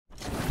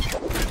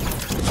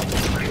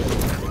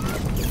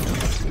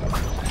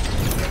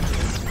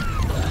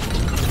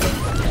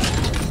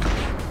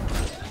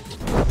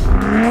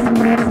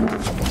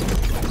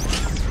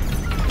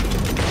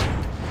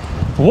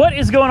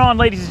going on,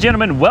 ladies and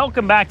gentlemen?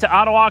 Welcome back to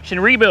Auto Auction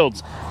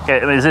Rebuilds. Okay,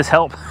 does this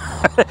help?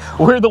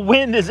 Where the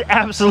wind is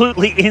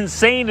absolutely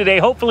insane today.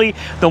 Hopefully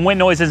the wind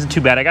noise isn't too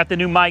bad. I got the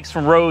new mics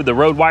from Rode, the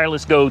Rode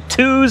Wireless Go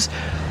 2s.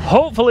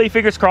 Hopefully,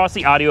 fingers crossed,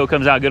 the audio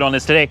comes out good on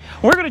this today.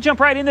 We're going to jump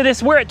right into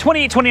this. We're at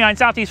 2829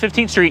 Southeast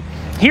 15th Street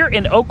here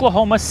in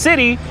Oklahoma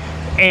City,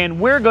 and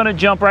we're going to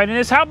jump right in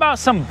this. How about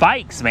some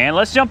bikes, man?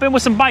 Let's jump in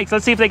with some bikes.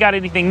 Let's see if they got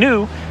anything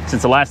new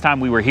since the last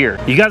time we were here.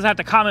 You guys have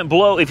to comment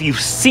below if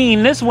you've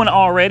seen this one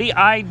already.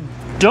 I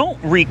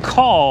don't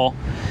recall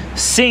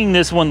seeing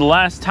this one the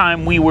last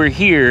time we were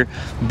here,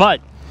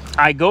 but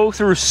I go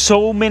through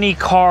so many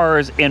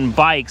cars and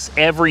bikes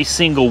every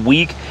single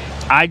week.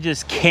 I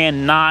just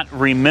cannot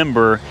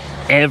remember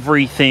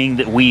everything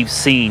that we've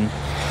seen.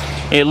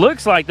 It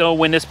looks like, though,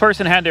 when this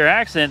person had their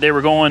accident, they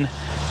were going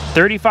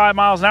 35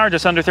 miles an hour,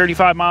 just under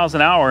 35 miles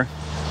an hour.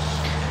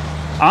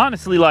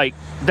 Honestly, like,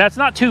 that's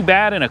not too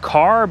bad in a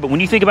car, but when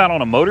you think about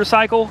on a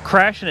motorcycle,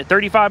 crashing at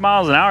 35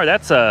 miles an hour,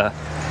 that's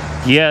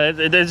yeah,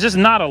 there's just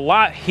not a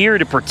lot here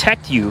to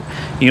protect you.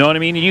 You know what I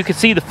mean? And you can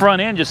see the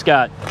front end just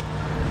got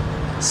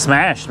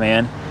smashed,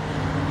 man.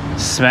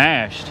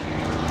 Smashed.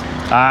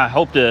 I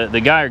hope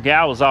the guy or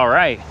gal is all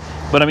right.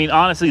 But I mean,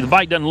 honestly, the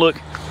bike doesn't look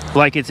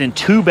like it's in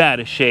too bad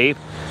a shape.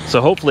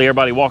 So hopefully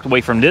everybody walked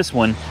away from this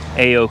one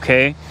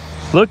A-okay.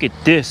 Look at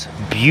this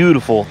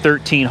beautiful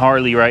 13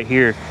 Harley right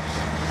here.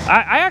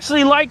 I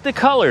actually like the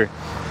color.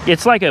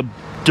 It's like a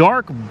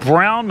dark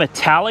brown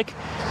metallic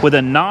with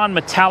a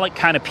non-metallic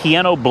kind of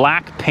piano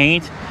black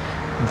paint.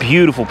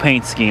 Beautiful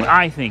paint scheme,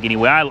 I think,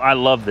 anyway. I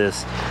love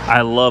this.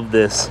 I love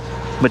this.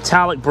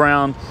 Metallic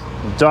brown,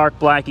 dark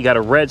black. You got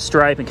a red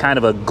stripe and kind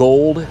of a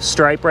gold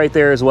stripe right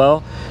there as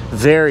well.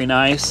 Very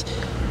nice.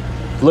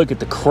 Look at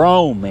the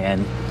chrome,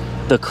 man.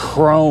 The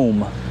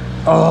chrome.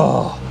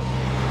 Oh,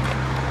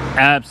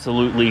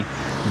 absolutely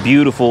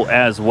beautiful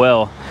as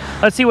well.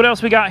 Let's see what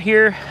else we got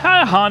here.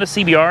 A Honda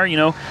CBR, you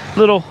know,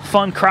 little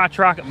fun crotch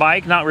rocket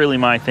bike. Not really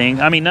my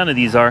thing. I mean, none of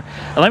these are.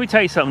 And let me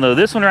tell you something, though.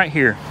 This one right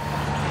here,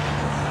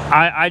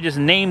 I just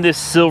named this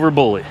Silver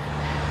Bullet.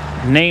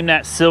 Name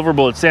that Silver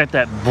Bullet. It's got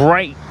that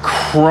bright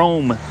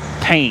chrome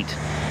paint.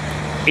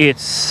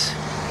 It's,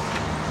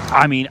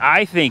 I mean,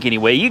 I think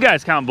anyway, you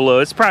guys comment below.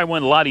 It's probably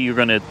one a lot of you are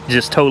going to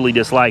just totally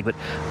dislike, but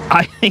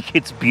I think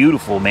it's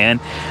beautiful, man.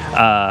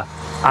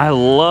 I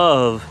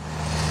love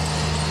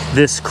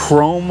this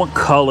chrome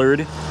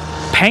colored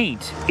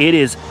paint. It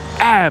is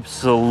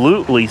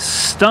absolutely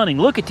stunning.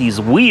 Look at these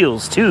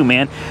wheels too,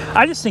 man.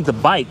 I just think the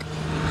bike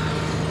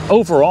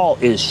overall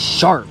is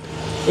sharp.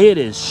 It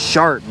is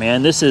sharp,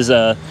 man. This is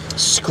a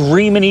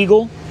Screaming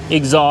Eagle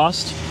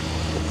exhaust.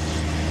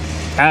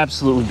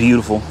 Absolutely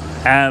beautiful.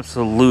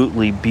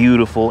 Absolutely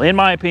beautiful, in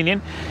my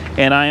opinion.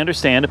 And I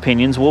understand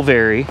opinions will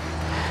vary,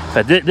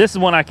 but this is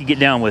one I could get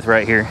down with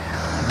right here.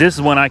 This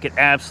is one I could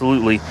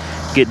absolutely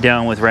get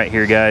down with right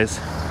here, guys.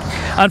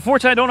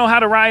 Unfortunately, I don't know how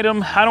to ride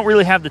them. I don't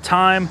really have the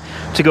time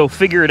to go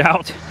figure it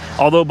out.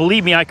 Although,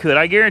 believe me, I could.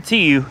 I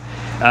guarantee you,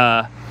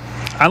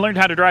 I learned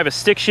how to drive a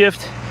stick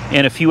shift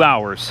in a few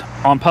hours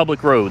on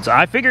public roads.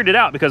 I figured it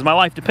out because my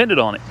life depended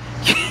on it.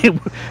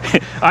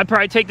 I'd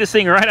probably take this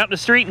thing right out in the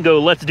street and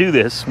go, let's do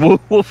this.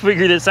 We'll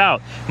figure this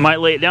out. Might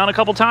lay it down a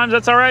couple times.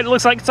 That's all right. It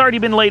looks like it's already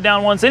been laid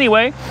down once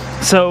anyway.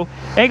 So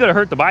it ain't going to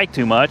hurt the bike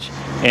too much.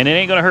 And it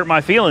ain't going to hurt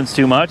my feelings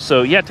too much.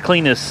 So you have to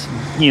clean this,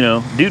 you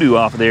know, doo-doo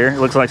off of there. It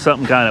looks like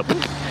something kind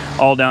of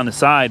all down the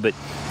side. But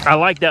I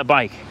like that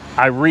bike.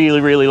 I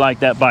really, really like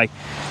that bike.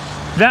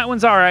 That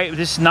one's all right.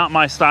 This is not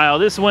my style.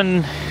 This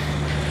one,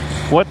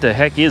 what the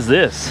heck is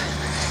this?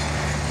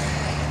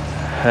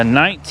 A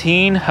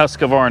 19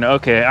 Husqvarna.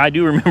 Okay, I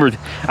do remember.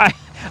 I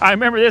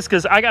remember this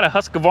because I got a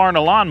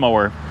Husqvarna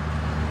lawnmower.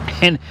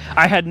 And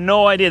I had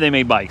no idea they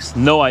made bikes.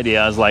 No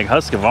idea. I was like,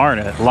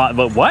 Husqvarna.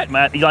 But what,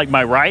 Matt? You like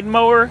my riding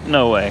mower?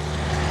 No way.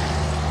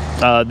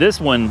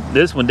 This one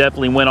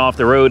definitely went off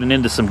the road and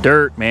into some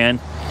dirt, man.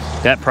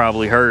 That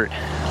probably hurt.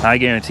 I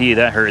guarantee you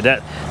that hurt.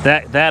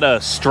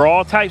 That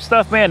straw type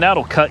stuff, man,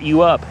 that'll cut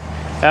you up.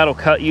 That'll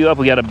cut you up.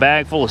 We got a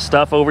bag full of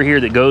stuff over here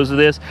that goes with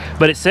this.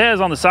 But it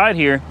says on the side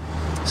here,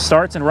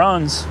 starts and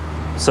runs.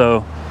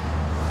 So,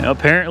 you know,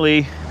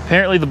 apparently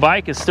the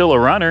bike is still a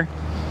runner.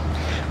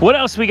 What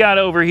else we got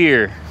over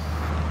here?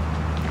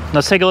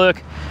 Let's take a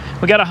look.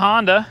 We got a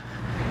Honda.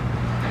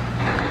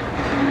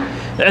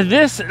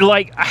 This,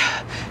 like,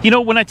 you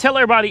know, when I tell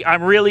everybody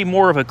I'm really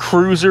more of a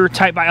cruiser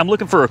type bike, I'm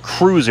looking for a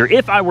cruiser.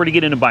 If I were to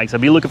get into bikes, I'd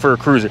be looking for a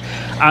cruiser.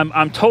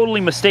 I'm totally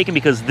mistaken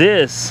because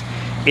this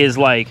is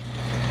like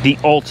the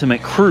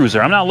ultimate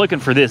cruiser. I'm not looking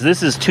for this.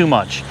 This is too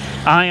much.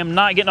 I am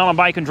not getting on a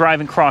bike and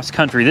driving cross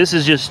country. This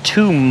is just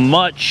too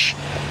much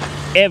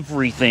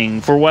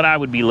everything for what I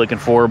would be looking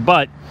for.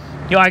 But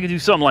you know, I could do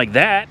something like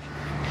that,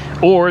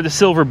 or the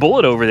Silver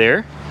Bullet over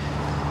there.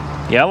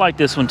 Yeah, I like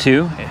this one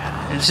too.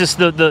 It's just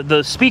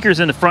the speakers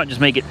in the front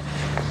just make it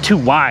too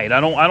wide. I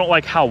don't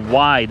like how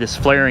wide this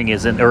fairing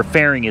is in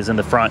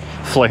the front.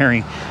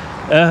 Flaring.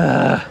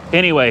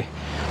 Anyway,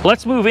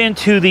 Let's move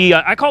into the,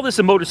 I call this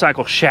a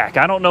motorcycle shack.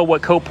 I don't know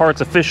what Copart's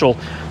official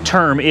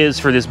term is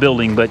for this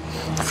building, but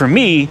for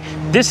me,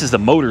 this is the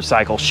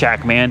motorcycle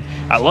shack, man.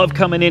 I love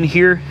coming in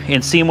here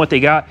and seeing what they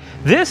got.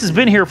 This has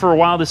been here for a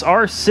while, this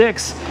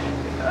R6.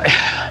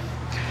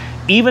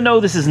 Even though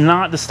this is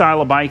not the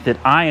style of bike that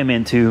I am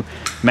into,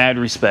 mad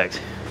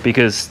respect.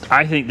 Because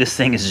I think this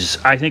thing is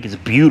just, I think it's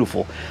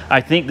beautiful.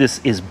 I think this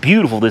is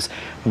beautiful. This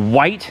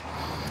white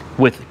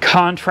with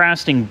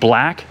contrasting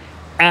black.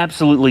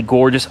 Absolutely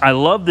gorgeous. I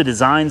love the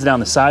designs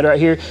down the side right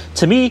here.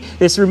 To me,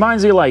 this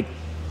reminds me of like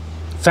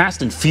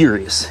Fast and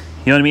Furious.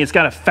 You know what I mean? It's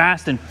got a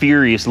Fast and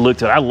Furious look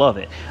to it. I love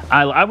it.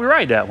 I would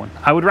ride that one.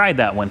 I would ride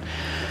that one.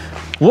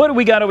 What do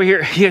we got over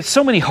here? Yeah,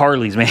 so many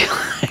Harleys, man.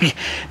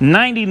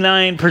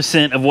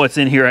 99% of what's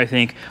in here, I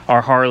think,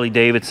 are Harley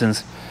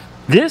Davidsons.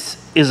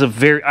 This is a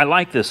very, I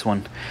like this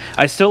one.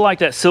 I still like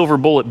that Silver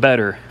Bullet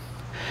better,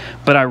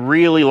 but I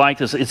really like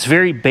this. It's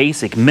very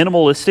basic,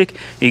 minimalistic.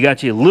 You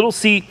got your little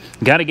seat,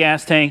 got a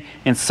gas tank,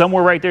 and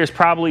somewhere right there is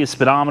probably a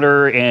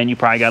speedometer, and you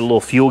probably got a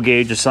little fuel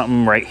gauge or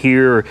something right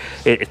here.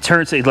 It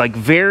turns it like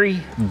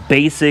very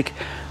basic,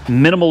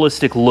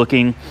 minimalistic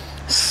looking,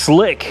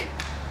 slick,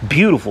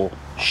 beautiful,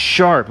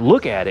 sharp.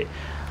 Look at it.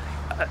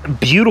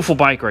 Beautiful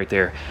bike right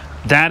there.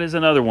 That is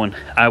another one.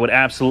 I would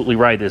absolutely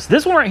ride this.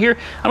 This one right here,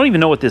 I don't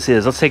even know what this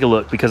is. Let's take a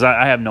look because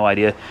I have no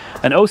idea.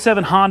 An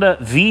 07 Honda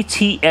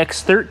VTX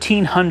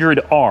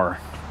 1300R.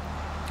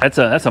 That's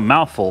a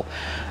mouthful.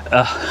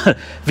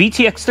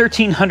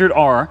 VTX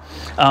 1300R.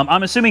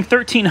 I'm assuming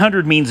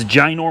 1300 means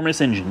ginormous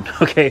engine.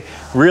 Okay,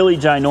 really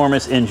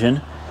ginormous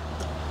engine.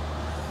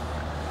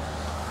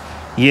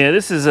 Yeah,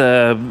 this is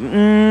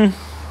a...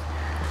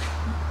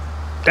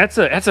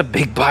 That's a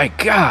big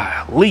bike.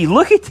 Golly,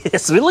 look at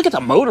this. Look at the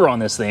motor on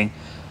this thing.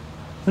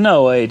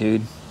 No way,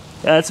 dude.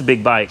 That's a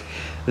big bike.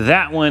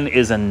 That one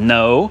is a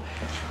no.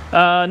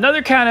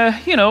 Another kind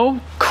of, you know,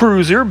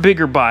 cruiser,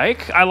 bigger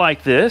bike. I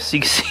like this.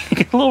 You can see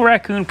little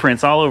raccoon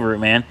prints all over it,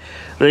 man.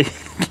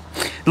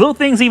 Little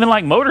things even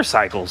like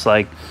motorcycles.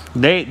 Like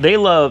they're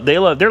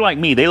like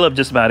me. They love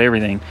just about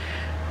everything.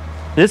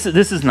 This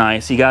is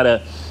nice. You got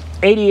a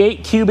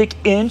 88 cubic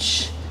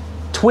inch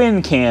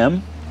twin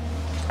cam.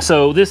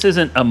 So this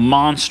isn't a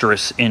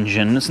monstrous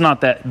engine. It's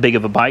not that big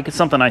of a bike. It's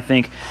something I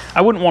think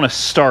I wouldn't want to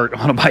start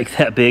on a bike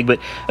that big, but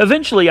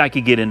eventually I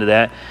could get into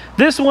that.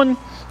 This one,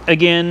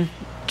 again,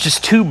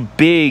 just too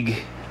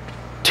big,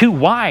 too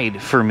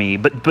wide for me,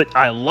 but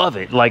I love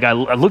it. Like I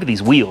look at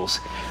these wheels.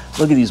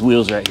 Look at these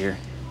wheels right here.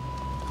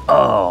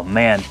 Oh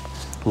man,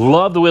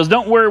 love the wheels.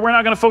 Don't worry, we're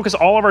not going to focus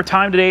all of our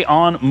time today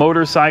on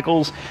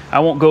motorcycles. I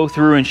won't go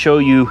through and show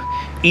you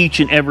each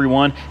and every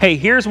one. Hey,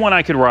 here's one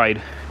I could ride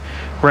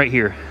right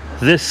here.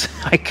 This,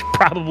 I could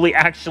probably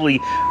actually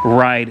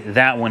ride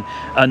that one.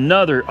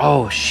 Another,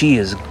 oh, she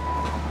is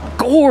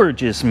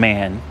gorgeous,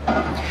 man.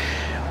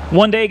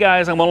 One day,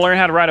 guys, I'm gonna learn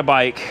how to ride a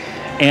bike,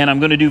 and I'm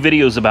gonna do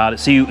videos about it.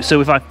 So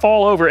if I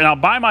fall over, and I'll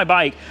buy my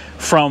bike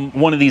from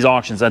one of these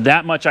auctions,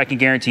 that much I can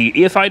guarantee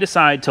you. If I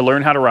decide to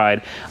learn how to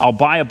ride, I'll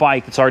buy a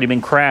bike that's already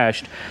been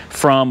crashed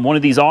from one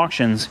of these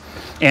auctions,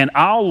 and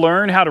I'll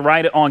learn how to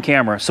ride it on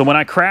camera. So when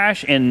I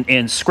crash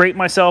and scrape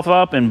myself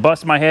up and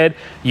bust my head,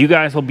 you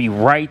guys will be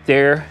right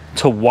there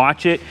to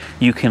watch it.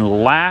 You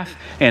can laugh,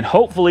 and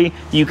hopefully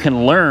you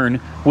can learn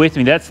with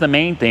me. That's the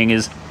main thing,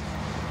 is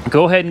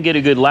go ahead and get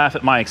a good laugh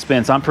at my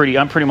expense. I'm pretty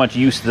much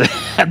used to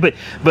that.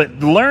 but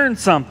learn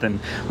something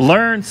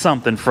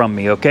from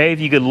me, okay? If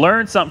you could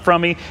learn something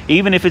from me,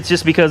 even if it's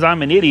just because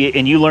I'm an idiot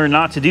and you learn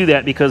not to do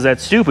that because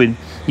that's stupid,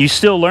 you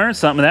still learn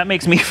something. That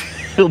makes me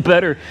feel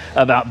better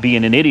about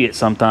being an idiot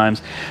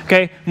sometimes.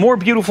 Okay, more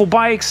beautiful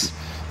bikes.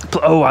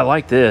 Oh, I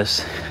like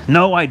this.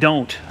 No, I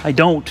don't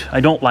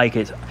like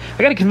it.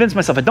 I gotta convince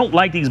myself I don't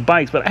like these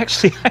bikes, but I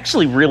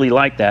actually really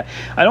like that.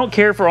 I don't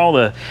care for all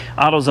the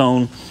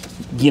AutoZone,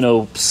 you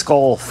know,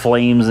 skull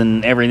flames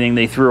and everything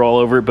they threw all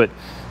over it, but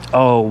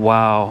oh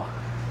wow.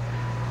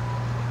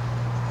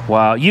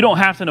 Wow, you don't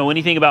have to know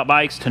anything about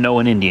bikes to know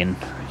an Indian.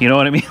 You know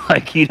what I mean?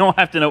 Like, you don't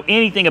have to know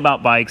anything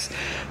about bikes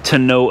to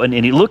know an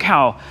Indian. Look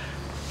how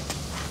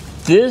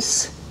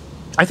this,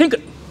 I think,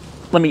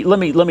 let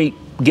me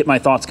get my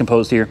thoughts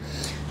composed here.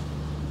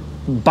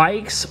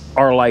 Bikes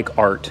are like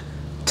art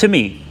to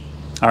me.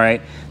 All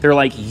right, they're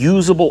like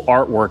usable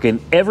artwork,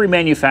 and every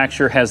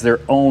manufacturer has their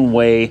own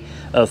way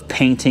of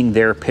painting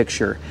their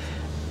picture.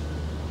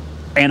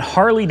 And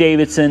Harley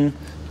Davidson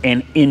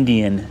and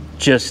Indian,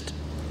 just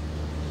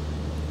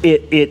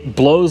it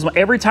blows my,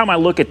 every time I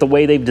look at the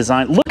way they've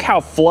designed. Look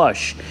how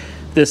flush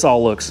this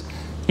all looks.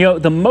 You know,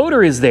 the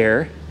motor is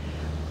there,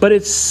 but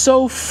it's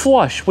so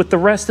flush with the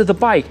rest of the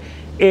bike.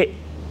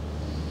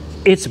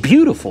 It's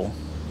beautiful.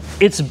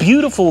 It's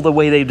beautiful the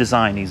way they've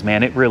designed these,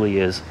 man. It really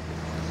is.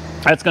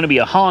 That's going to be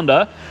a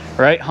Honda,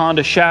 right?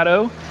 Honda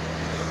Shadow.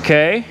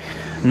 Okay.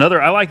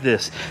 Another, I like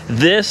this.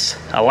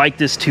 I like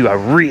this too. I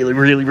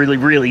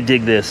really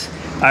dig this.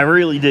 I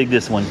really dig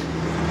this one.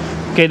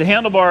 Okay, the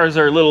handlebars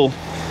are a little,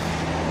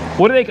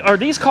 what are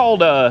these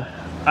called?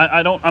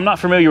 I'm not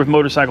familiar with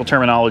motorcycle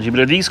terminology,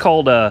 but are these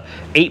called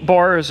 8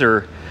 bars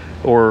or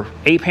or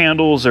ape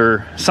handles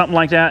or something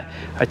like that.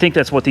 I think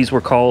that's what these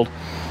were called.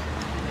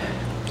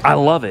 I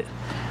love it.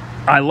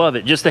 I love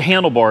it. Just the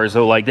handlebars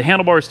though, like the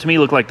handlebars to me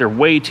look like they're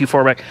way too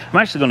far back.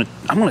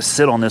 I'm gonna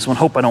sit on this one,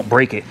 hope I don't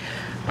break it.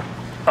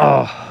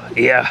 Oh,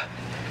 yeah.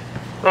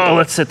 Oh,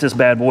 let's set this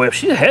bad boy up.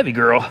 She's a heavy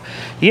girl.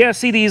 Yeah,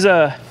 see these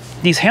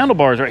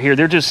handlebars right here,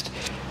 they're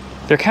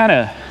kind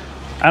of,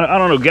 I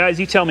don't know, guys,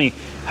 you tell me,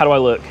 how do I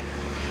look?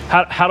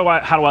 How do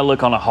I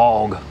look on a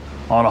hog?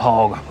 On a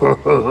hog.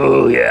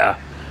 Oh, yeah.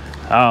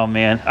 Oh,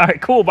 man. All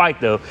right, cool bike,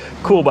 though.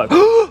 Cool bike.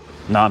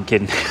 No, I'm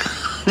kidding.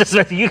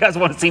 Just you guys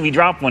want to see me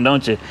drop one,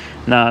 don't you?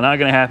 No, not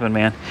gonna happen,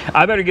 man.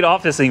 I better get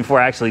off this thing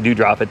before I actually do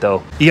drop it,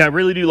 though. Yeah, I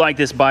really do like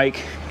this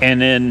bike, and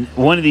then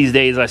one of these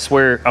days, I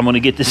swear, I'm gonna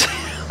get this.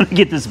 I'm gonna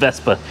get this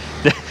Vespa.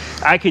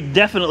 I could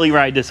definitely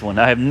ride this one.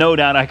 I have no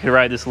doubt I could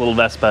ride this little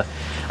Vespa.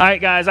 All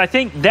right, guys, I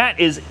think that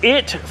is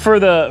it for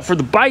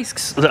the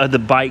bikes. For the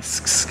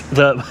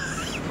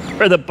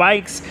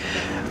bikes.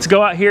 Let's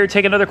go out here,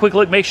 take another quick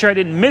look, make sure I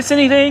didn't miss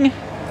anything.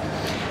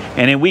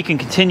 And then we can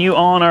continue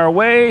on our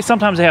way.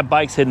 Sometimes they have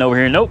bikes hidden over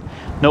here. Nope,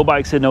 no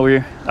bikes hidden over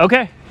here.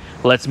 Okay,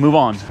 let's move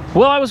on.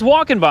 Well, I was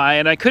walking by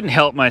and I couldn't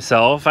help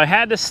myself. I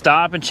had to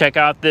stop and check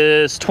out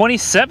this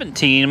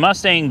 2017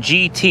 Mustang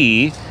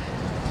GT.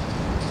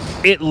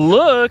 It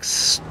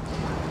looks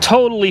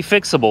totally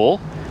fixable.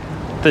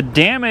 The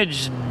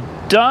damage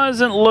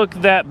doesn't look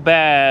that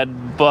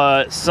bad,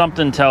 but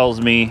something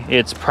tells me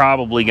it's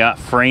probably got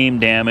frame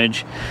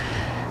damage.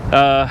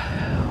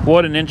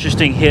 What an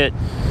interesting hit.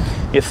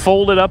 It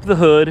folded up the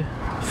hood,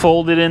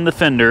 folded in the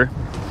fender,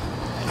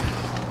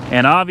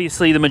 and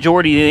obviously the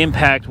majority of the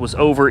impact was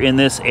over in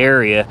this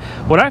area.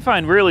 What I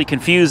find really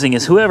confusing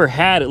is whoever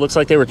had it looks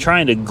like they were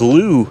trying to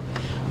glue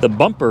the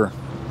bumper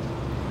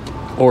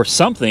or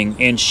something,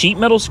 and sheet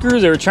metal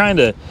screws, they were trying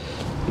to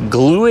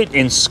glue it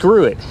and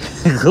screw it.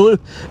 glue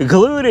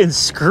it and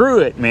screw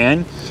it,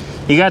 man.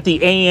 You got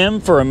the AM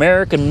for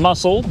American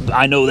Muscle.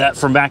 I know that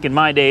from back in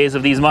my days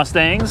of these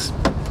Mustangs.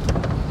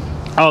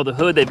 Oh, the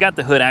hood, they've got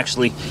the hood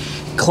actually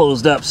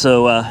closed up,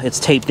 so it's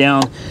taped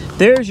down.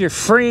 There's your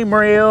frame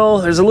rail.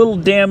 There's a little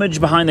damage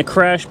behind the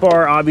crash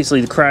bar.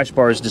 Obviously the crash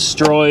bar is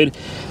destroyed.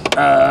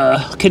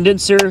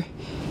 Condenser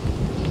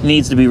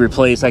needs to be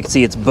replaced. I can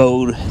see it's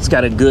bowed. It's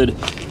got a good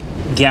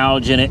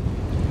gouge in it.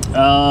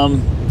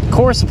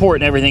 Core support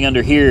and everything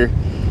under here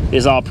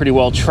is all pretty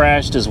well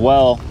trashed as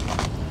well.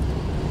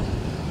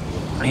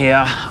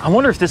 Yeah, I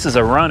wonder if this is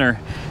a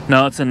runner.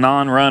 No, it's a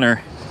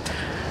non-runner.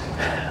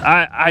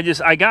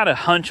 I got a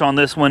hunch on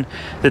this one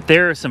that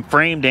there is some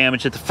frame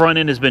damage, that the front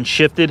end has been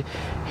shifted.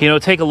 You know,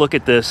 take a look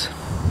at this.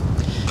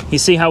 You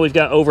see how we've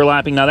got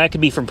overlapping. Now that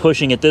could be from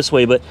pushing it this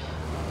way, but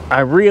I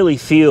really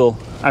feel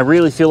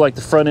like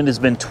the front end has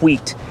been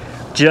tweaked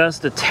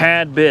just a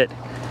tad bit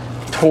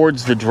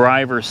towards the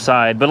driver's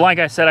side. But like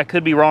I said, I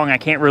could be wrong. I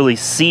can't really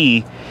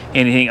see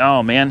anything.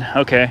 Oh man,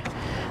 okay.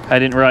 I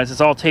didn't realize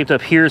it's all taped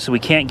up here, so we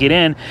can't get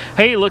in.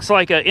 Hey, it looks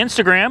like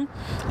Instagram,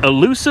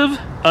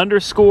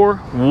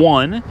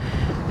 elusive_1.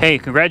 Hey,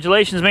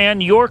 congratulations,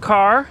 man. Your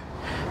car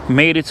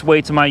made its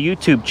way to my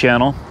YouTube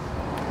channel.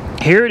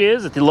 Here it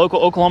is at the local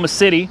Oklahoma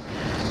City,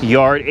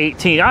 yard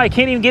 18. I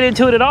can't even get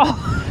into it at all.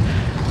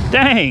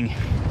 Dang.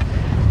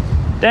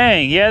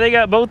 Dang, yeah, they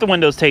got both the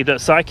windows taped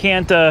up, so I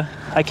can't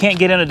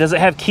get in it. Does it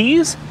have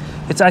keys?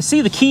 I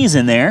see the keys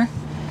in there.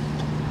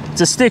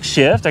 It's a stick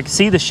shift. I can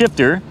see the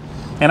shifter.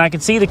 And I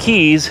can see the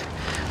keys.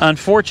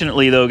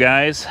 Unfortunately though,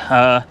 guys,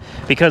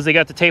 because they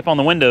got the tape on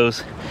the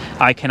windows,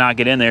 I cannot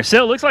get in there.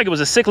 Still, it looks like it was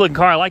a sick looking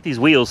car. I like these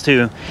wheels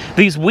too.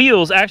 These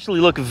wheels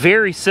actually look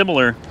very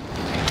similar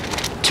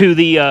to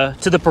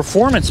the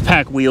Performance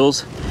Pack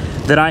wheels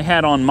that I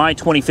had on my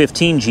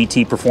 2015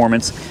 GT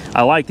Performance.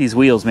 I like these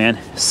wheels, man.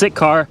 Sick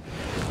car.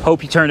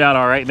 Hope you turned out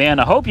all right, man.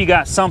 I hope you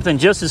got something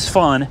just as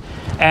fun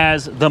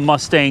as the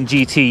Mustang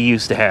GT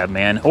used to have,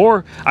 man.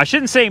 Or I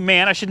shouldn't say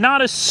man, I should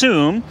not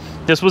assume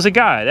this was a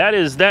guy.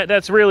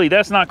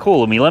 That's not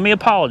cool of me. Let me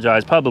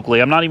apologize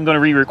publicly. I'm not even going to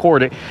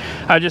re-record it.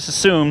 I just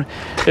assumed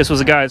this was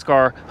a guy's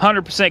car.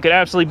 100% could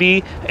absolutely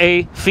be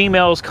a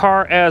female's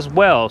car as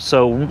well.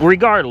 So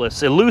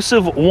regardless,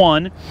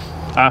 Elusive1,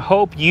 I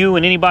hope you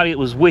and anybody that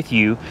was with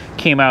you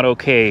came out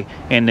okay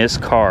in this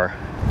car.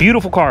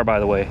 Beautiful car, by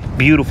the way.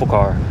 Beautiful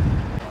car.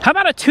 How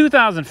about a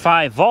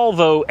 2005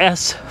 Volvo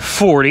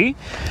S40?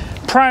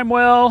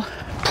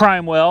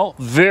 Primewell,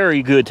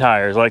 very good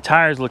tires. Like,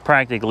 tires look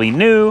practically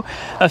new.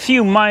 A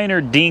few minor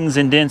dings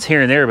and dents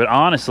here and there, but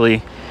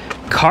honestly,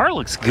 car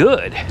looks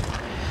good.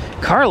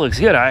 Car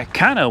looks good. I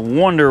kind of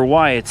wonder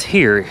why it's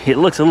here. It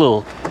looks a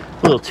little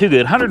too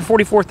good.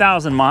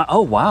 144,000 miles.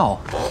 Oh,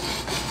 wow.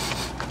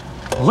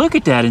 Look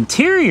at that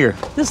interior.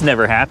 This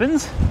never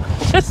happens.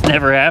 This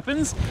never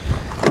happens.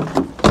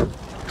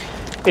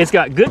 It's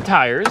got good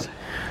tires.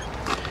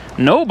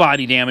 No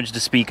body damage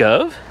to speak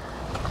of.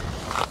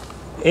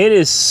 It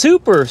is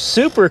super,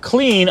 super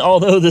clean,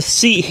 although the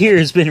seat here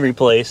has been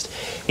replaced.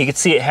 You can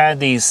see it had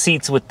these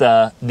seats with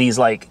these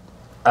like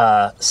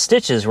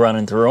stitches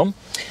running through them.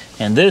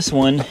 And this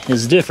one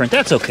is different.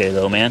 That's okay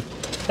though, man.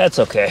 That's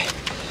okay.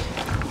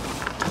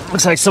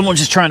 Looks like someone's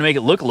just trying to make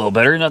it look a little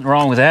better. Nothing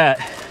wrong with that.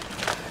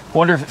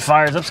 Wonder if it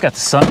fires up. It's got the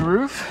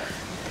sunroof.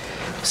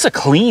 It's a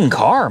clean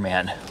car,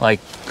 man. Like,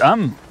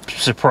 I'm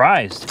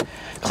surprised.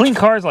 Clean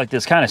cars like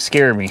this kind of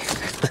scare me.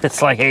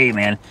 It's like, hey,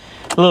 man,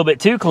 a little bit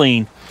too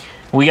clean.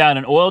 We got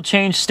an oil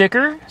change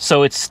sticker,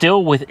 so it's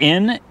still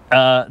within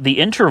the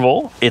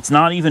interval. It's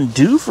not even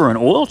due for an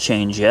oil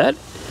change yet.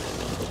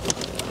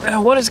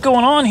 What is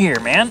going on here,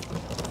 man?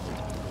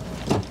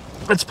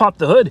 Let's pop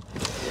the hood.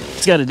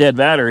 It's got a dead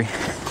battery.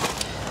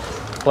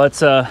 Let's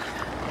throw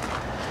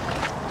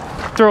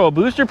a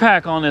booster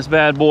pack on this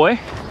bad boy.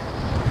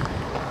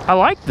 I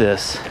like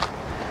this.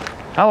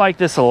 I like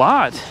this a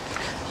lot.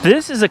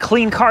 This is a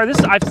clean car.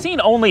 I've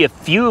seen only a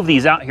few of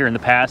these out here in the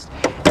past,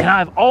 and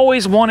I've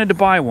always wanted to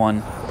buy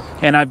one,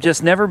 and I've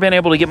just never been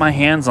able to get my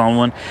hands on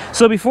one.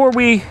 So before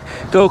we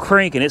go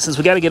cranking it, since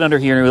we got to get under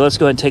here, let's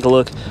go ahead and take a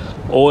look.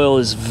 Oil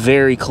is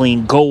very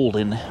clean,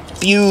 golden,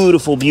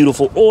 beautiful,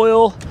 beautiful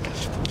oil.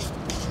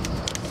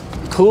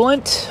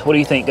 Coolant, what do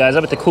you think, guys? I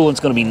bet the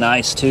coolant's going to be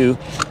nice too,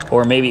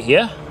 or maybe,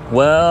 yeah.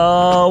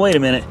 Well, wait a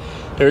minute.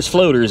 There's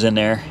floaters in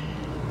there.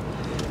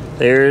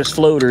 There's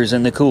floaters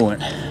in the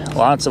coolant.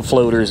 Lots of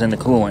floaters in the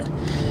coolant.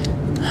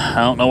 I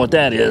don't know what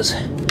that is.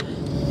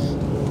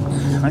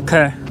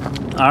 Okay.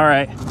 All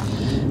right.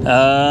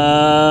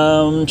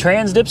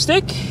 Trans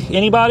dipstick?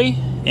 Anybody?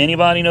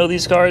 Anybody know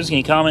these cars? Can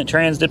you comment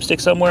trans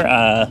dipstick somewhere?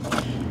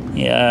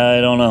 Yeah,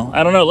 I don't know.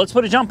 I don't know. Let's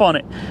put a jump on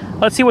it.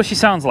 Let's see what she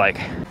sounds like.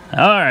 All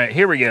right,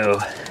 here we go.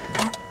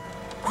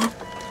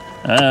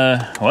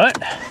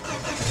 What?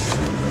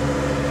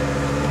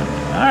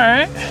 All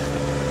right.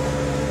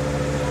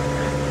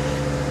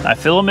 I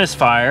feel a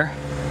misfire.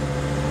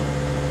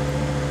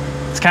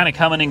 It's kind of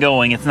coming and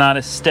going. It's not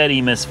a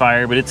steady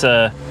misfire, but it's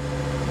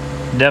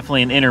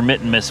definitely an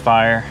intermittent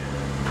misfire.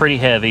 Pretty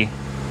heavy.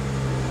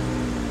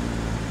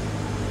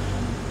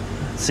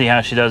 Let's see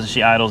how she does as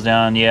she idles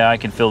down. Yeah, I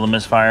can feel the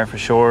misfire for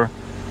sure.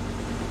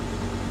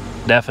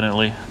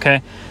 Definitely.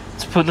 Okay,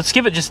 let's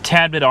give it just a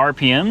tad bit of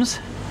RPMs.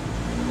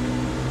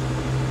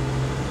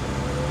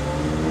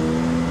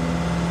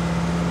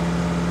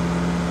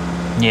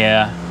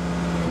 Yeah.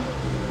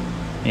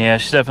 Yeah,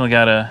 she's definitely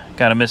got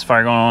a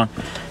misfire going on.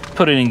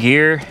 Put it in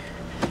gear.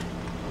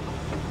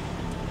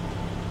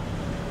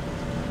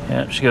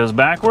 Yep, she goes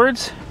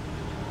backwards.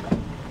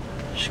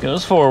 She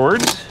goes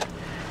forwards.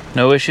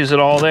 No issues at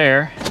all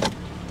there.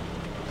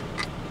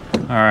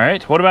 All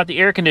right, what about the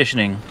air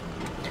conditioning?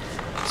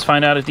 Let's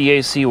find out if the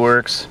AC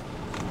works.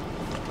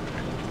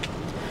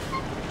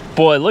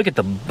 Boy, look at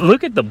the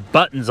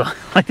buttons.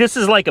 Like, this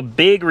is like a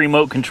big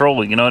remote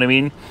control, you know what I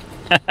mean?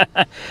 All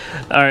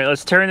right,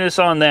 let's turn this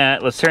on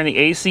that. Let's turn the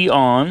AC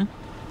on.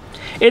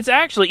 It's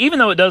actually, even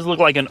though it does look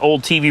like an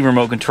old TV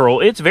remote control,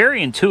 it's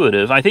very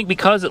intuitive. I think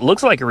because it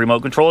looks like a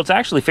remote control, it's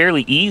actually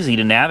fairly easy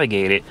to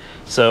navigate it.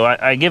 So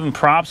I give them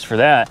props for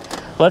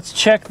that. Let's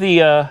check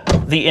the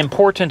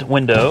important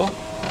window.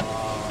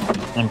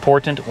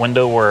 Important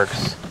window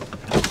works.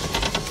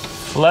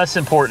 Less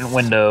important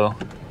window.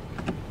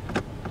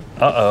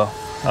 Uh-oh.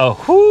 Oh,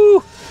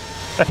 whoo!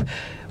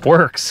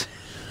 Works.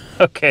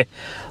 Okay,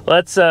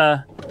 let's,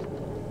 I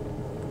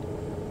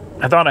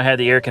thought I had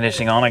the air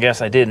conditioning on. I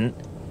guess I didn't.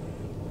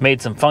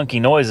 Made some funky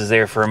noises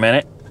there for a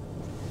minute.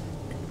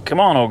 Come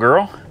on, old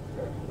girl.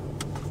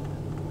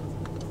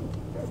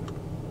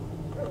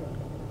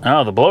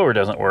 Oh, the blower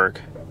doesn't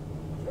work.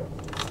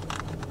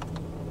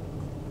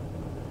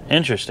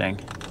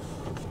 Interesting.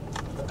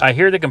 I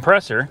hear the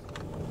compressor.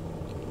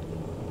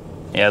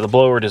 Yeah, the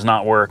blower does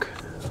not work.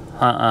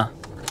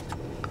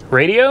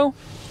 Radio?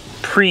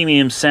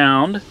 Premium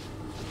sound.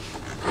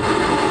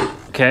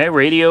 Okay,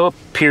 radio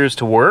appears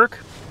to work.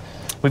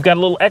 We've got a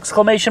little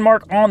exclamation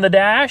mark on the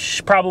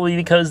dash, probably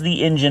because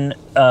the engine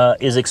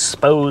is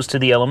exposed to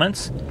the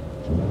elements.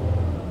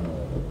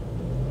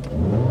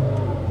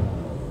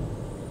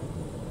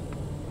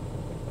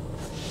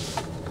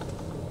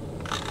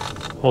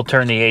 We'll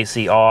turn the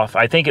AC off.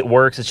 I think it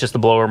works, it's just the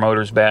blower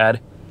motor's bad.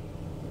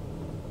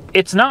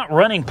 It's not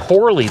running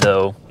poorly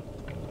though.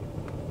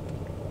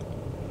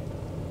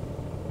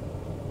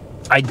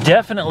 I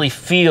definitely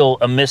feel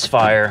a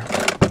misfire,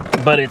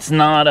 but it's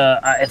not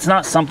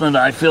something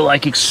that I feel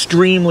like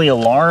extremely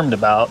alarmed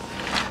about.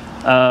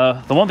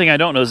 The one thing I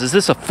don't know is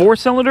this a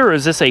 4-cylinder or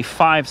is this a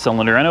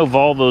 5-cylinder? I know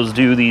Volvos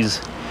do these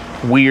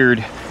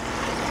weird,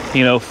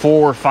 you know,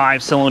 4 or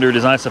 5-cylinder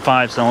designs. It's a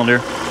 5-cylinder.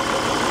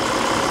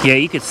 Yeah,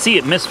 you can see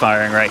it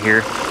misfiring right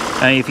here.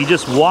 I mean, if you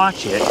just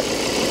watch it,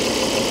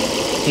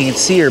 you can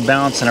see her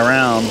bouncing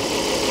around.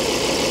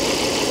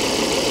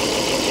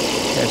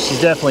 Yeah, she's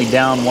definitely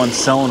down 1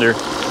 cylinder.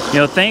 You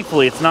know,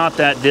 thankfully, it's not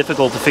that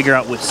difficult to figure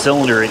out which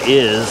cylinder it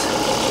is.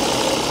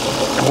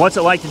 What's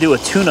it like to do a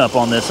tune-up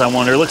on this, I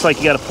wonder? It looks like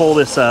you got to pull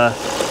this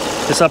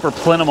this upper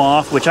plenum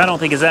off, which I don't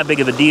think is that big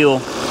of a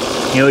deal.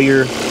 You know,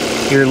 your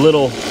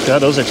little, God,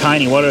 those are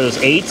tiny. What are those,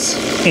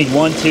 8s? Need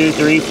 1, 2,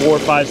 3, 4,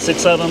 5,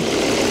 6 of them.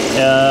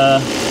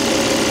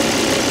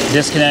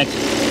 Disconnect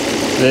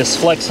this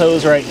flex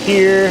hose right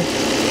here.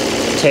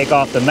 Take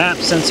off the map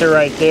sensor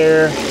right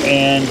there,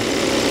 and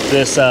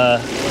this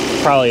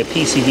probably a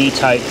PCV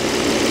type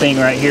thing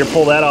right here.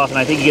 Pull that off, and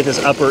I think you get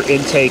this upper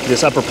intake,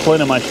 this upper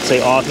plenum, I should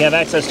say, off. You have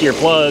access to your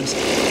plugs,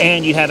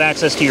 and you have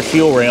access to your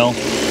fuel rail.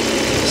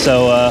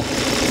 So,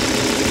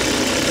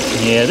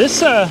 yeah,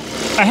 this, I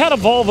had a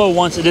Volvo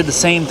once that did the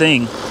same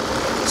thing.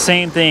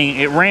 Same thing.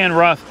 It ran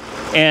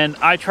rough, and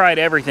I tried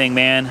everything,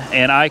 man,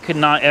 and I could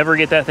not ever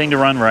get that thing to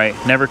run right.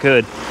 Never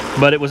could.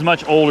 But it was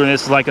much older, and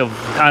this is like a,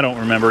 I don't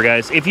remember,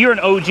 guys. If you're an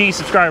OG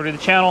subscriber to the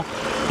channel,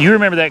 you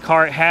remember that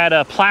car. It had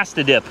a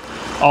Plastidip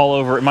all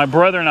over it. My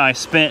brother and I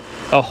spent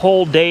a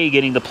whole day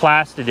getting the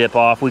Plastidip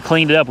off. We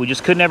cleaned it up. We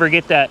just could never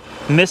get that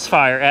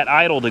misfire at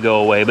idle to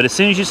go away. But as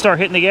soon as you start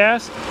hitting the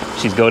gas,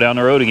 she's go down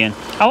the road again.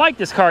 I like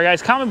this car,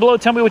 guys. Comment below,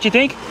 tell me what you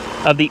think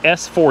of the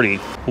S40.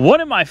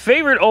 One of my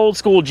favorite old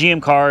school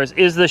GM cars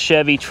is the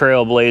Chevy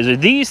Trailblazer.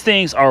 These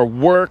things are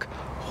work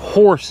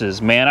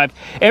horses, man.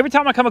 Every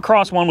time I come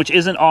across one, which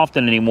isn't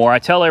often anymore, I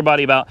tell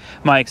everybody about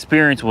my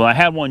experience with it. I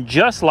had one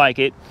just like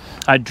it.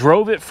 I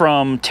drove it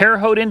from Terre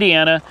Haute,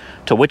 Indiana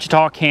to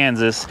Wichita,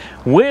 Kansas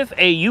with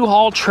a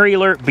U-Haul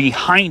trailer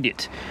behind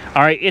it.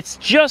 All right, it's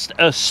just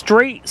a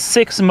straight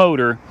 6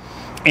 motor,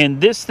 and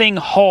this thing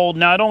hauled,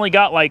 now it only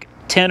got like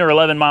 10 or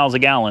 11 miles a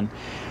gallon,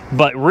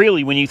 but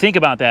really when you think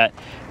about that,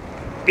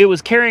 it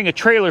was carrying a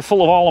trailer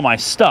full of all of my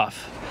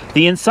stuff.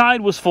 The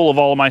inside was full of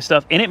all of my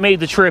stuff, and it made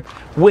the trip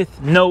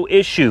with no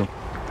issue.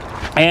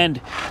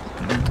 And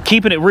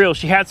keeping it real,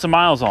 she had some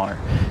miles on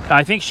her.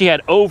 I think she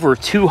had over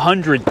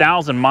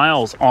 200,000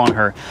 miles on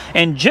her.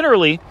 And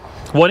generally,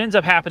 what ends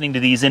up happening to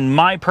these, in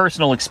my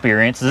personal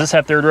experience, does this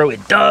have third row?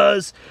 It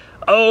does.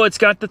 Oh, it's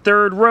got the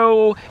third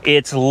row.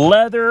 It's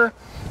leather.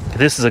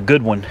 This is a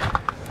good one.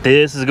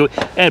 This is a good.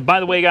 And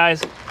by the way,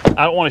 guys,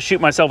 I don't want to shoot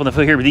myself in the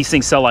foot here, but these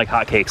things sell like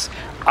hotcakes.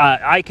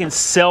 I can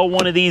sell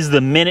one of these the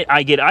minute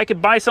I get it. I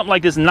could buy something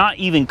like this, not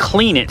even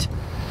clean it,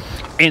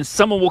 and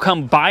someone will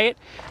come buy it,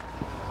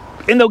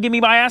 and they'll give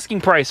me my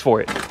asking price for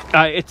it.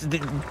 It's the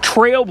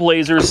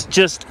Trailblazers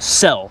just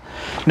sell.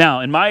 Now,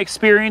 in my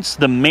experience,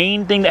 the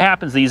main thing that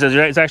happens to these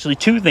is actually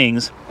 2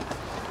 things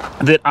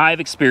that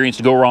I've experienced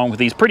to go wrong with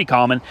these. Pretty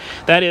common.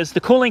 That is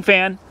the cooling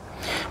fan.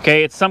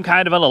 Okay, it's some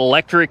kind of an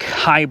electric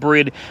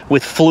hybrid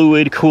with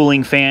fluid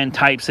cooling fan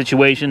type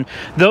situation.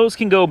 Those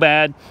can go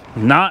bad.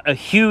 Not a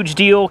huge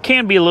deal.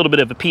 Can be a little bit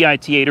of a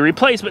PITA to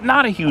replace, but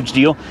not a huge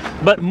deal.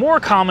 But more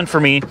common for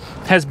me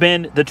has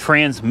been the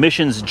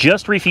transmissions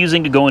just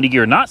refusing to go into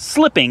gear. Not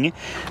slipping,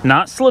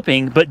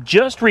 but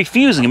just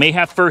refusing. It may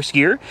have first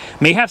gear,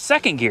 may have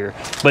second gear,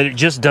 but it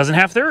just doesn't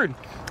have third.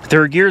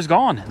 Third gear is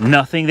gone.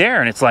 Nothing there.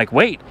 And it's like,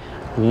 wait,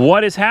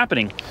 what is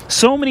happening?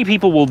 So many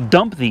people will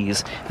dump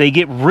these. They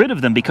get rid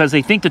of them because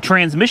they think the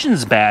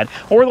transmission's bad,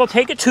 or they'll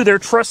take it to their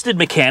trusted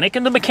mechanic,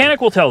 and the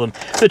mechanic will tell them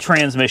the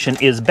transmission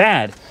is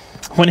bad,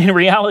 when in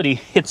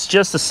reality, it's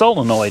just a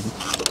solenoid.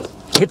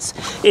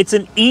 It's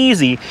an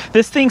easy,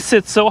 this thing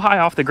sits so high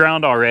off the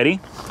ground already,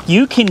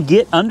 you can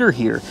get under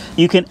here.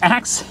 You can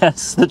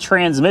access the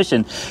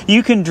transmission.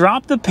 You can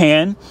drop the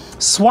pan,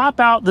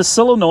 swap out the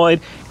solenoid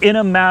in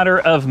a matter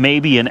of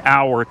maybe an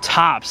hour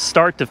tops,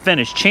 start to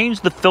finish.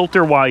 Change the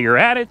filter while you're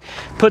at it,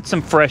 put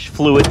some fresh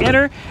fluid in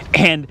her,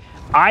 and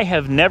I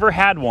have never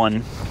had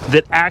one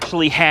that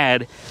actually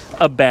had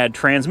a bad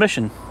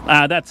transmission.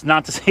 That's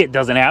not to say it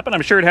doesn't happen.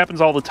 I'm sure it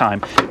happens all the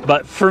time.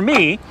 But for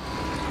me,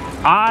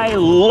 I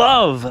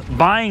love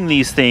buying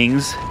these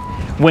things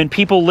when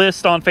people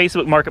list on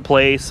Facebook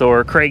Marketplace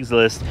or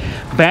Craigslist,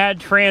 bad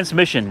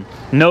transmission,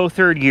 no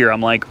third gear.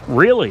 I'm like,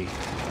 really?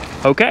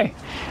 Okay,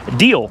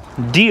 deal.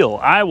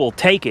 I will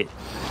take it.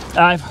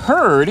 I've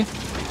heard,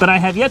 but I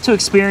have yet to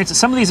experience that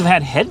some of these have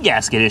had head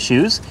gasket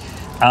issues.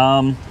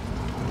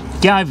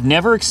 Yeah, I've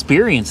never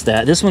experienced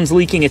that. This one's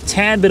leaking a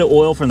tad bit of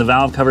oil from the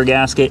valve cover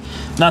gasket.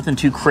 Nothing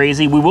too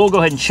crazy. We will go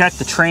ahead and check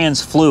the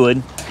trans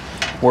fluid.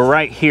 We're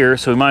right here,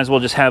 so we might as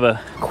well just have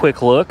a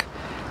quick look.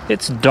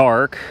 It's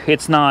dark.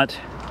 It's not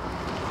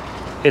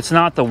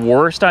the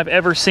worst I've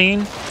ever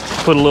seen.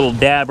 Put a little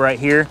dab right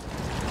here.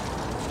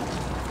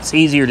 It's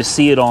easier to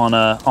see it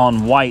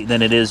on white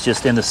than it is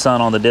just in the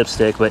sun on the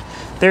dipstick, but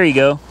there you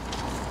go.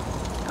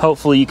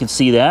 Hopefully you can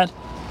see that.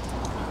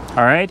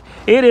 All right,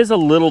 it is a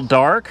little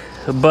dark,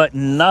 but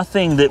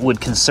nothing that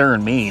would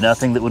concern me,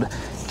 nothing that would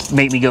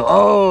make me go,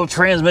 oh,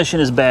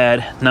 transmission is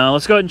bad. Now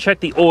let's go ahead and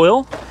check the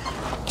oil.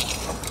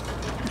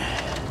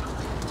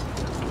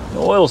 The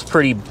oil's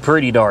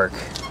pretty dark.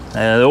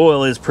 The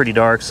oil is pretty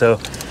dark, so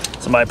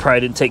somebody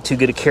probably didn't take too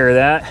good a care of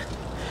that.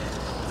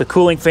 The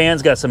cooling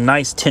fan's got some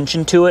nice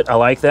tension to it. I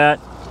like that.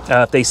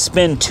 If they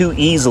spin too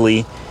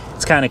easily,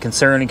 it's kind of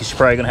concerning because you're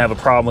probably gonna have a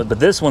problem with it. But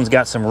this one's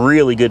got some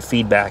really good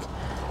feedback.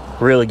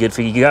 Really good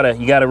feedback.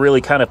 You gotta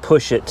really kind of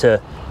push it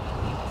to.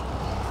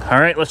 All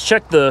right, let's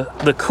check the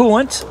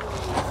coolant,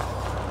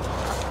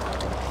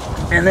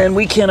 and then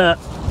we can.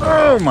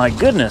 Oh my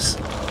goodness.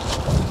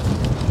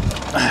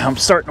 I'm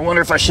starting to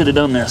wonder if I should have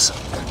done this.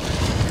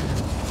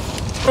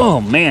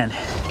 Oh man,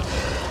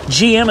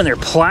 GM and their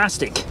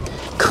plastic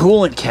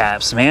coolant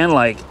caps, man,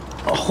 like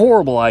a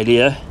horrible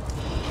idea.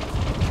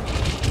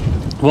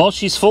 Well,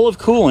 she's full of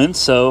coolant,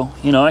 so,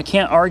 you know, I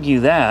can't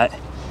argue that.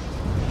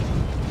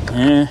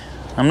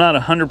 I'm not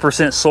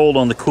 100% sold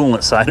on the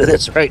coolant side of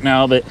this right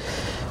now, but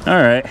all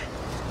right.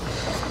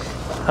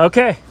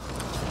 Okay,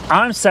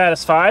 I'm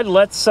satisfied.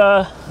 Let's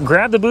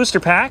grab the booster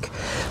pack.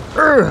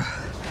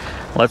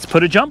 Let's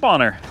put a jump on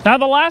her. Now,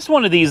 the last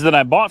one of these that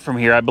I bought from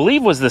here, I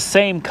believe was the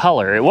same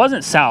color. It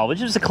wasn't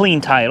Salvage, it was a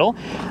clean title.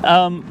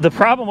 The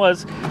problem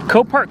was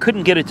Copart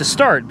couldn't get it to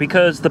start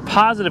because the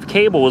positive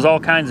cable was all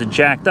kinds of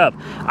jacked up.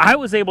 I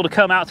was able to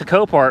come out to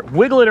Copart,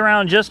 wiggle it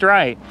around just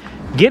right,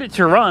 get it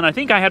to run. I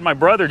think I had my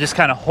brother just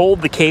kind of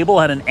hold the cable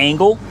at an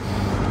angle,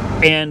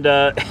 and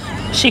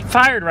she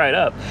fired right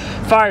up.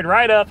 Fired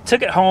right up,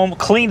 took it home,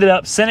 cleaned it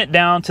up, sent it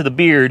down to the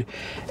beard,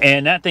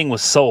 and that thing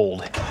was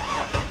sold.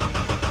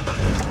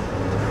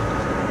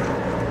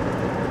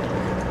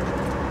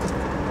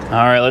 All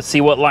right, let's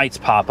see what lights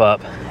pop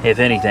up, if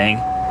anything.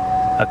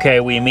 Okay,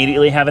 we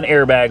immediately have an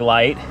airbag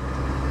light.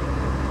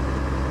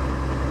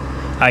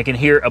 I can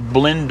hear a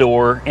blend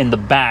door in the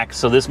back,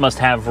 so this must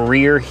have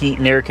rear heat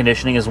and air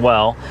conditioning as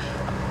well.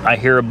 I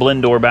hear a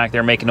blend door back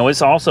there making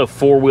noise. Also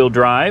four-wheel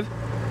drive.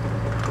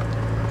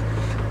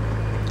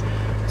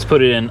 Let's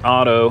put it in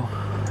auto.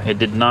 It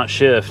did not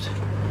shift.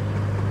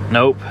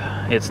 Nope,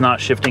 it's not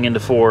shifting into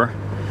 4.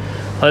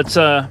 Let's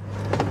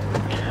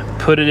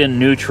put it in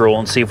neutral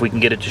and see if we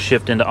can get it to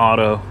shift into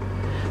auto.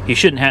 You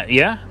shouldn't have,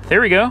 yeah, there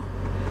we go.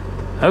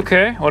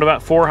 Okay, what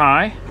about 4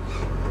 high?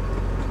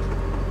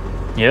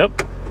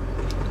 Yep.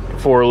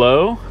 4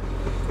 low.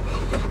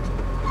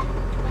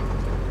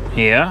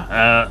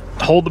 Yeah,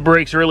 hold the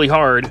brakes really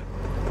hard.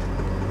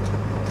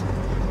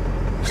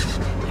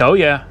 Oh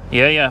yeah,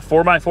 yeah,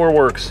 4x4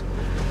 works.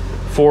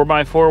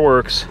 4x4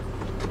 works.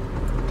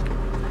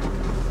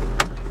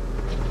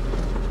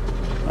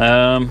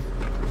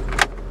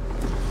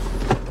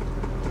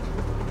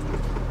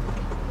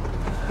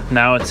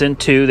 Now it's in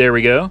 2, there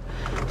we go.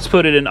 Let's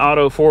put it in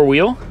auto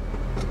 4-wheel.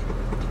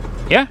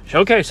 Yeah,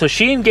 okay, so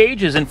she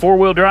engages in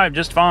 4-wheel drive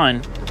just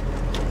fine.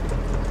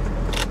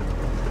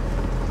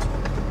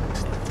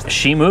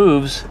 She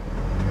moves.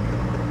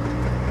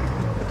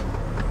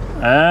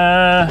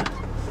 I'm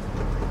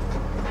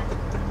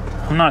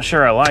not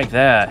sure I like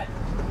that.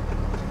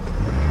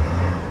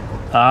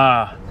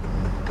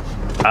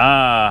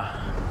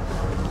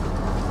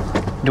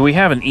 Do we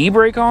have an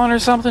e-brake on or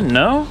something?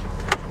 No?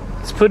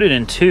 Let's put it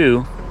in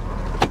 2.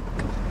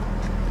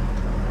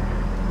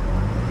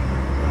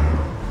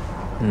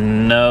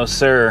 No,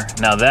 sir.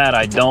 Now that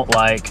I don't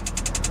like.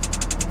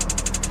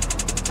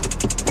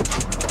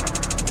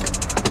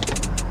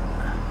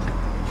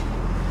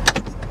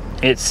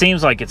 It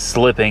seems like it's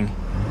slipping.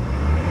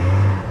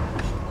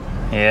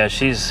 Yeah,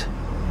 she's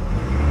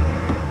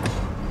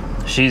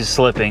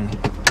slipping.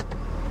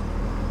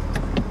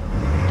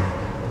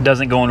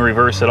 Doesn't go in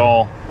reverse at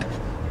all.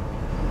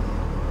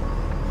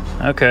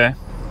 Okay.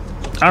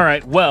 All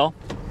right, well,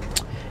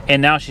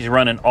 and now she's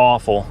running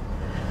awful.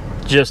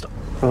 Just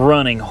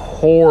running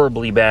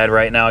horribly bad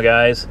right now,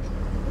 guys.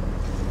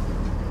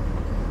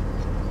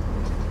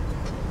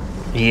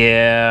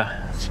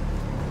 Yeah.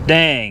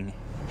 Dang.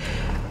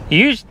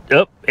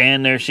 Oh,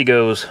 and there she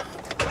goes.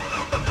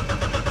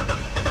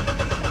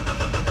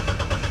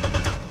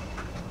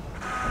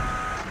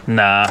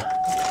 Nah.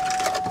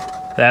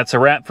 That's a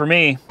wrap for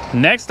me.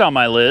 Next on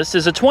my list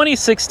is a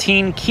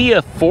 2016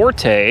 Kia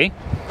Forte.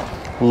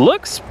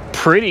 Looks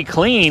pretty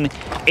clean.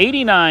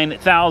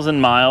 89,000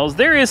 miles.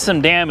 There is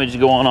some damage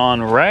going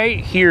on right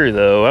here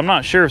though. I'm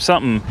not sure if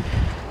something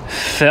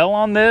fell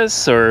on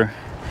this or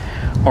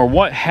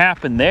what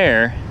happened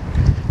there.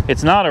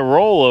 It's not a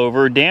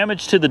rollover.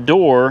 Damage to the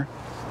door,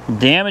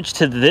 damage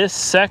to this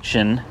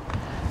section.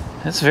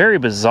 That's very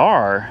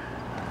bizarre.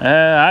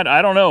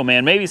 I don't know,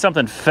 man. Maybe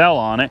something fell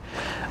on it.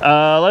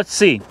 Let's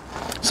see.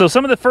 So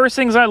some of the first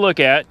things I look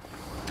at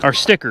are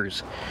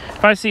stickers.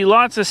 If I see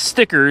lots of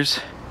stickers,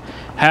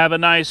 have a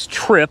nice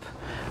trip,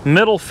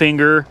 middle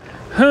finger,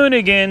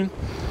 Hoonigan,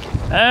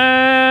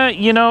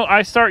 you know,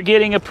 I start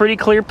getting a pretty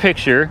clear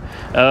picture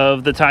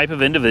of the type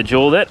of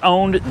individual that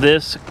owned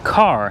this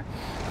car.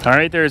 All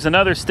right, there's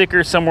another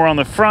sticker somewhere on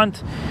the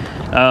front,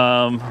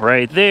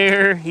 right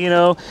there. You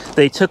know,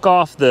 they took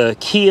off the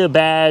Kia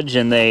badge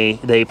and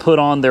they put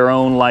on their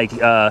own like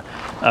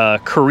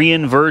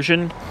Korean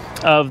version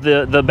of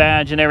the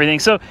badge and everything.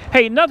 So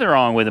hey, nothing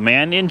wrong with it,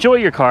 man. Enjoy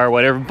your car or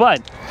whatever,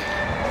 but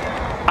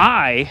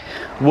I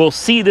will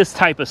see this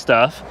type of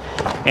stuff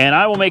and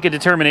I will make a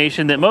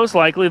determination that most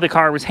likely the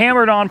car was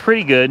hammered on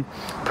pretty good,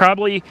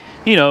 probably,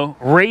 you know,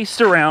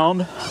 raced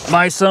around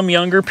by some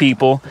younger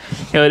people.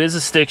 You know, it is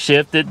a stick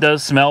shift. It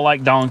does smell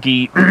like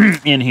donkey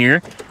in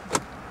here.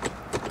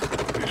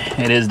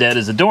 It is dead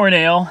as a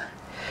doornail,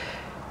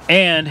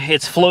 and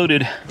it's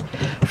floated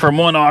from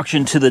one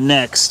auction to the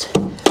next,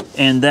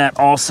 and that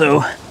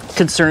also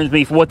concerns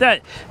me. What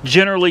that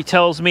generally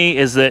tells me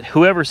is that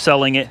whoever's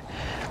selling it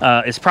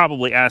is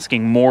probably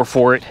asking more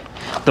for it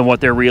than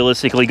what they're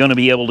realistically going to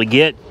be able to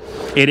get.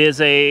 It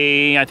is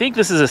I think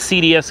this is a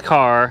CDS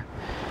car,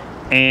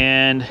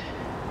 and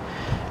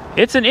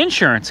it's an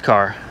insurance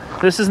car.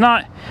 This is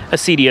not a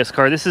CDS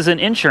car, this is an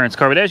insurance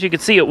car, but as you can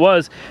see, it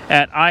was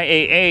at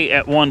IAA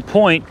at one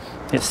point,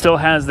 It still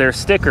has their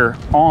sticker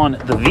on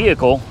the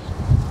vehicle.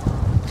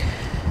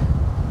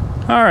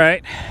 All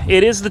right,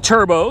 it is the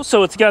turbo,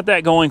 so it's got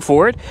that going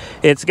for it.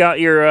 It's got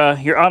your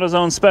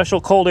AutoZone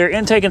special cold air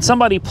intake, and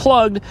somebody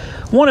plugged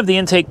one of the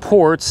intake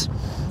ports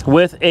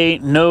with a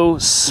no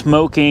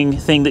smoking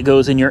thing that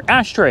goes in your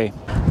ashtray.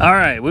 All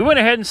right, we went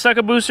ahead and stuck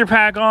a booster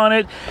pack on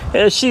it.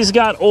 She's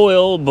got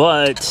oil,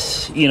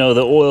 but you know,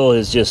 the oil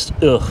is just,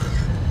 ugh,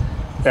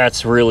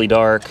 that's really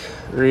dark.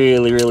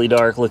 Really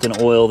dark looking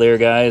oil there,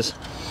 guys.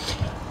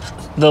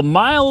 The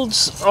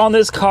miles on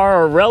this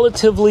car are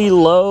relatively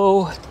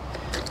low.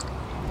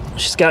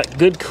 She's got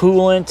good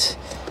coolant.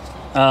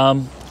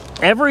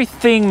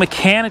 Everything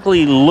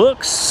mechanically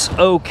looks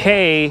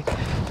okay.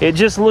 It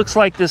just looks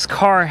like this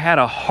car had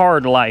a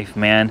hard life,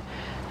 man.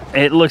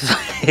 It looks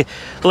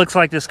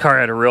like this car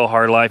had a real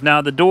hard life.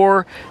 Now, the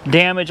door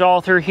damage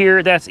all through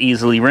here, that's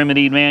easily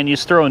remedied, man. You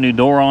just throw a new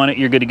door on it,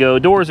 you're good to go.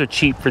 Doors are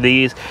cheap for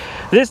these.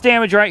 This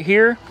damage right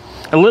here,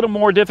 a little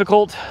more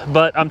difficult,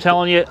 but I'm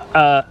telling you,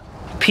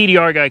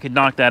 PDR guy could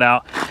knock that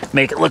out,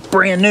 make it look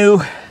brand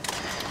new.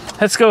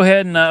 Let's go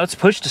ahead and let's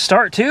push to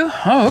start too.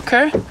 Oh,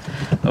 okay.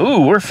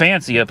 Ooh, we're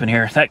fancy up in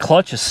here. That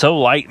clutch is so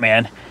light,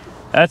 man.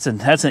 That's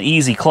an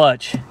easy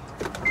clutch.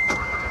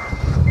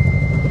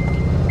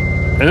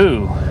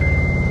 Ooh.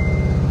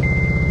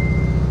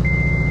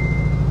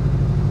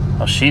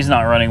 Well, she's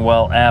not running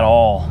well at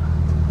all.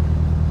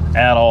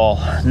 At all.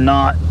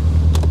 Not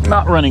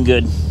running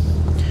good.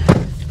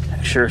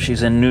 Make sure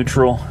she's in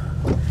neutral.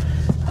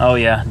 Oh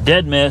yeah,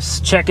 dead miss,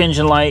 check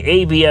engine light,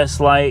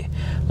 ABS light,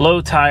 low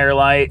tire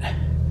light.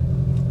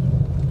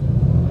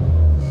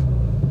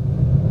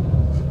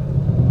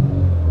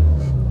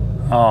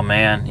 Oh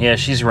man, yeah,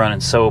 she's running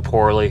so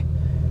poorly.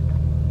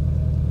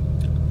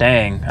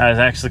 Dang, I was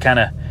actually kind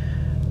of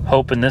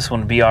hoping this one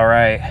would be all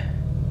right.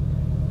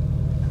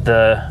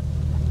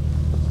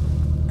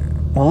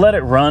 We'll let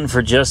it run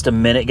for just a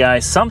minute,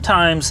 guys.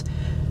 Sometimes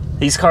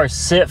these cars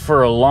sit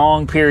for a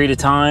long period of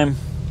time,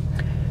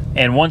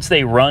 and once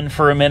they run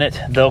for a minute,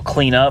 they'll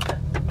clean up.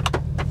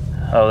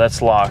 Oh,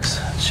 that's locks.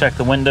 Let's check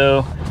the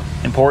window.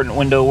 Important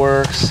window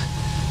works.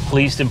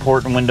 Least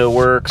important window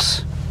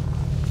works.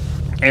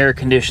 Air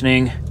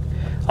conditioning.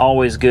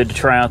 Always good to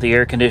try out the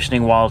air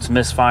conditioning while it's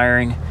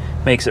misfiring.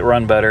 Makes it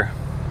run better.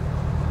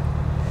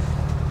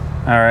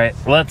 All right,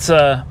 let's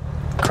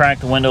crack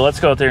the window.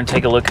 Let's go out there and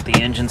take a look at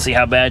the engine, see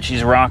how bad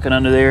she's rocking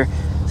under there.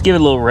 Let's give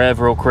it a little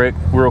rev real quick.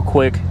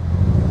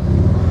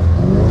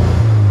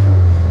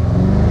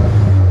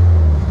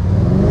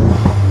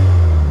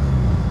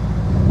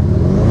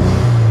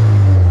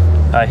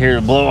 I hear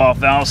the blow-off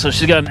valve, so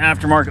she's got an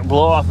aftermarket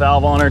blow-off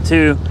valve on her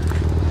too.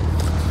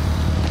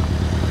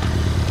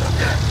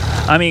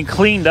 I mean,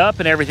 cleaned up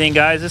and everything,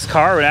 guys, this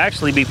car would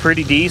actually be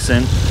pretty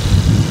decent.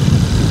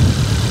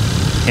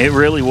 It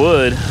really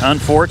would.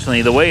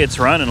 Unfortunately, the way it's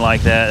running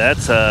like that,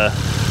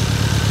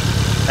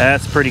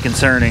 that's pretty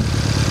concerning.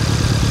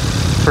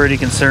 Pretty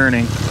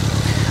concerning.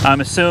 I'm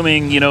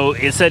assuming, you know,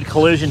 it said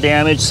collision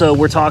damage, so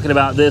we're talking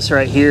about this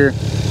right here.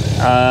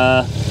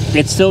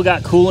 It's still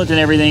got coolant and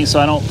everything, so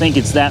I don't think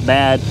it's that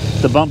bad.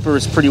 The bumper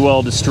is pretty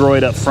well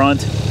destroyed up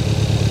front.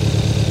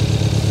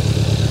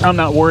 I'm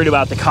not worried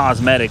about the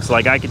cosmetics.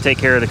 Like, I can take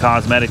care of the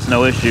cosmetics,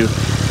 no issue.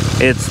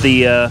 It's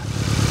the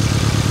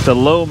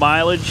low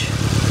mileage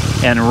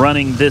and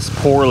running this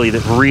poorly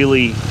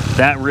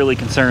that really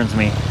concerns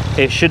me.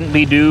 It shouldn't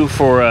be due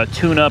for a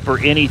tune-up or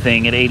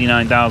anything at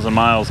 89,000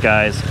 miles,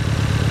 guys.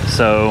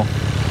 So,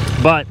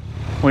 but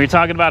when you're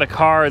talking about a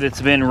car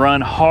that's been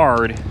run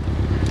hard,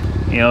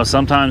 you know,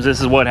 sometimes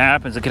this is what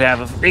happens. It could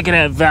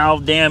have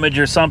valve damage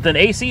or something.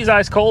 AC is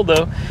ice cold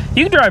though.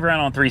 You can drive around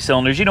on 3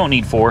 cylinders. You don't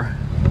need 4.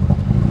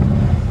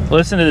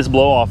 Listen to this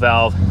blow-off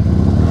valve.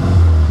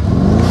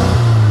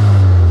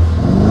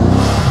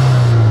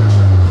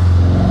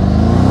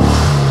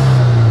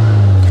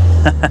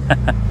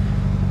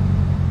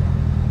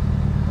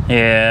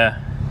 Yeah,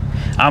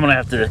 I'm gonna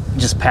have to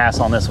just pass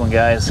on this one,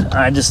 guys.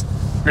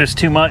 There's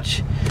too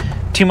much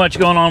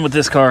going on with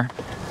this car.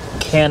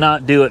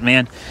 Cannot do it,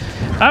 man.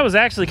 I was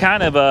actually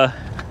kind of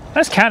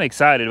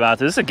excited about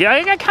this. I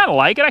kind of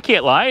like it, I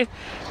can't lie. I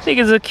think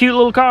it's a cute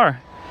little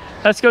car.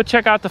 Let's go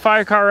check out the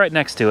fire car right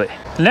next to it.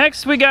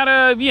 Next, we got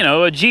a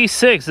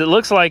G6. It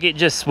looks like it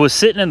just was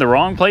sitting in the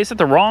wrong place at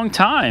the wrong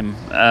time.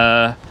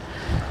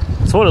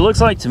 That's what it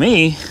looks like to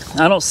me.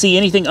 I don't see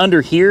anything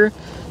under here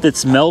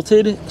that's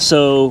melted,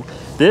 so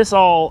this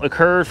all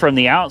occurred from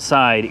the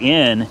outside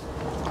in.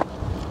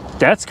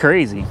 That's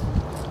crazy.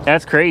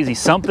 That's crazy.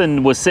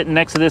 Something was sitting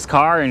next to this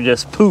car and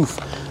just poof,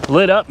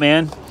 lit up,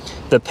 man.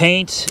 The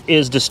paint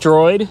is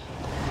destroyed.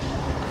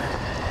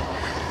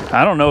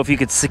 I don't know if you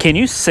could, can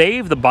you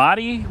save the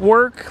body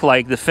work,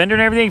 like the fender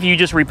and everything, if you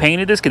just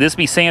repainted this? Could this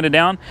be sanded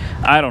down?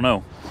 I don't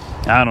know.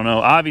 I don't know.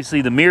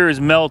 Obviously, the mirror is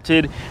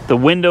melted. The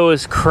window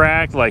is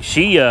cracked. Like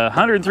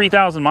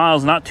 103,000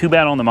 miles, not too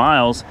bad on the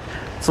miles.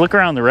 Let's look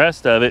around the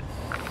rest of it.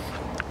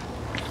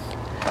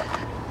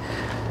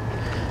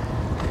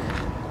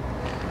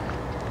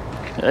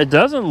 It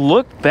doesn't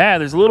look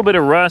bad. There's a little bit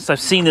of rust. I've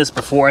seen this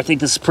before. I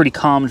think this is pretty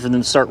common for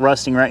them to start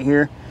rusting right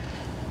here.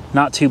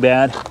 Not too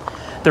bad.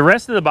 The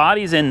rest of the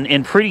body's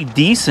in pretty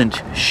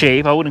decent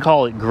shape. I wouldn't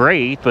call it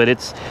great, but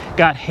it's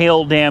got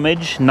hail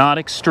damage, not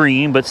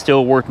extreme, but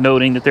still worth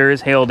noting that there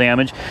is hail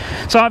damage.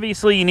 So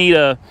obviously you need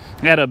at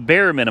a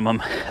bare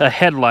minimum, a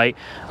headlight,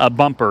 a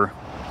bumper,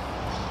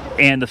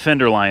 and the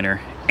fender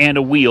liner, and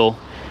a wheel,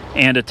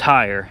 and a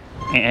tire,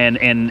 and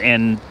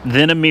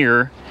then a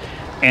mirror,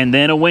 and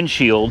then a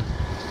windshield,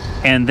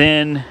 and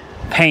then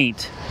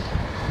paint.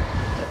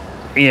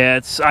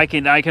 Yeah, I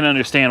can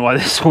understand why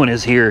this one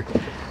is here.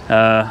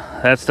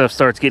 That stuff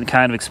starts getting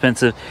kind of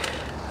expensive.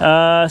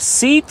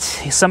 Seat,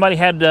 somebody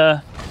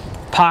had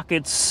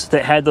pockets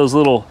that had those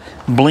little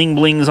bling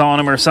blings on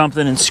them or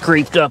something and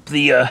scraped up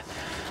the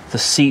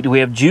seat. Do we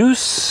have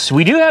juice?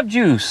 We do have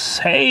juice.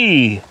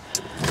 Hey.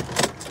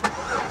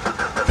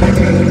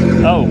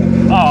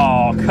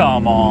 Oh,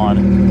 come on.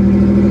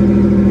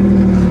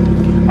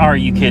 Are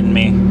you kidding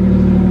me?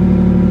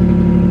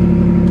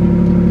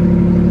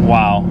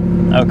 Wow.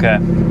 Okay.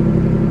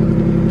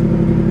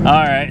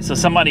 All right, so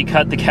somebody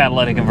cut the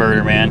catalytic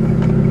converter,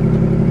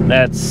 man.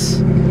 That's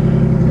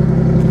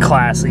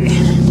classy.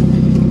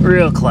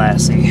 Real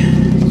classy.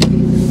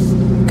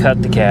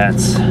 Cut the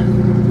cats.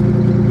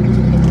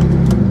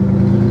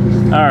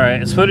 All right,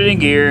 let's put it in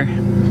gear.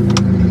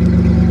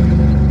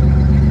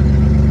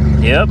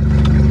 Yep.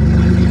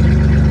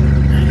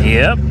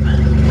 Yep.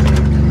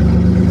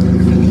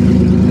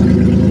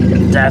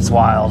 That's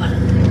wild.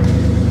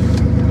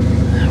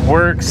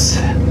 Works.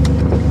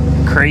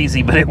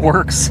 Crazy, but it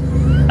works.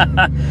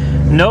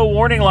 No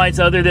warning lights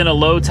other than a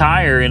low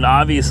tire, and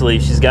obviously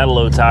she's got a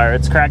low tire.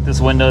 Let's crack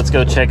this window. Let's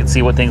go check and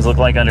see what things look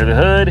like under the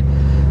hood.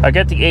 I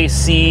got the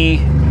AC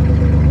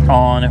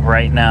on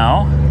right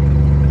now,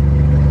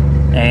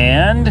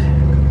 and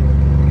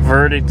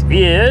verdict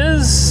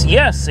is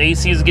yes,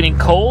 AC is getting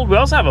cold. We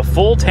also have a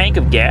full tank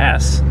of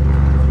gas.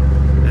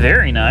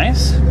 Very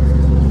nice.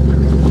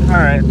 All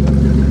right.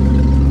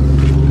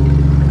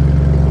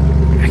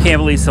 I can't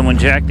believe someone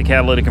jacked the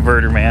catalytic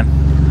converter, man.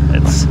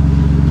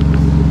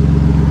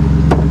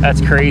 That's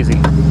crazy.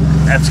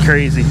 That's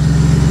crazy.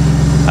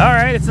 All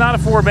right, it's not a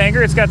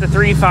 4-banger. It's got the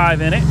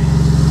 3.5 in it.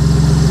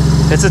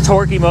 It's a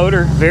torquey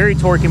motor, very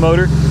torquey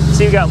motor.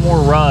 See, we got more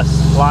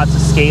rust, lots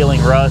of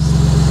scaling rust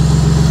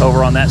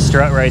over on that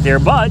strut right there.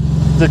 But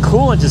the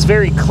coolant is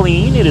very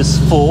clean. It is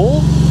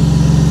full.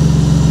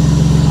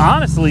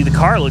 Honestly, the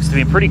car looks to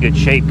be in pretty good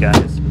shape,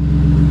 guys.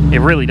 It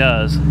really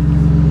does.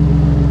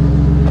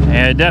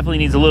 And it definitely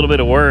needs a little bit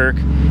of work.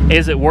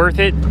 Is it worth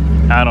it?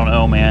 I don't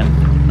know, man.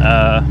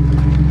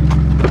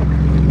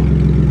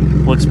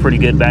 Looks pretty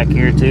good back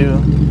here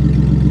too.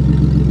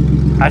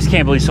 I just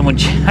can't believe someone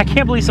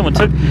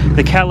took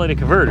the catalytic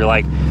converter.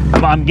 Like,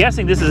 I'm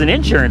guessing this is an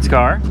insurance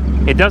car.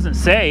 It doesn't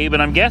say,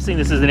 but I'm guessing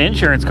this is an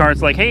insurance car.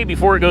 It's like, hey,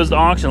 before it goes to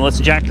auction, let's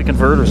jack the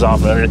converters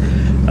off of it.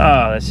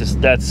 Oh, that's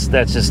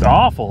just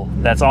awful.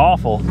 That's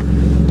awful.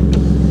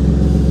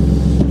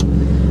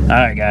 All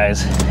right,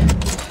 guys.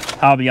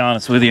 I'll be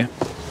honest with you.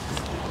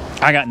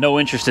 I got no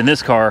interest in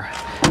this car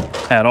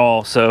at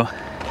all. So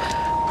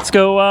let's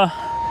go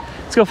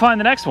find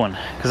the next one,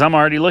 because I'm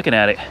already looking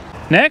at it.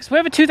 Next, we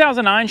have a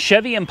 2009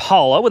 Chevy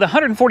Impala with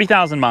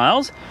 140,000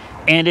 miles,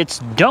 and it's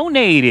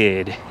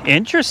donated.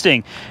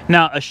 Interesting.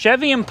 Now, a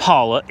Chevy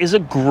Impala is a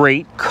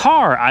great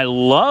car. I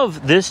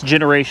love this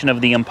generation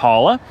of the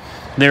Impala.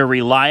 They're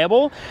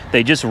reliable.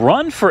 They just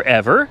run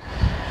forever.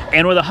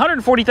 And with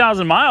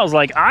 140,000 miles,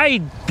 like,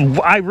 I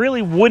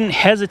really wouldn't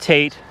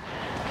hesitate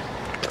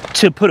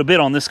to put a bid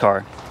on this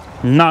car.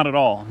 Not at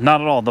all. Not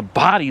at all. The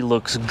body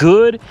looks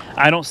good.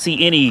 I don't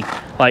see any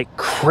like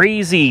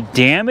crazy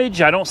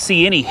damage. I don't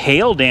see any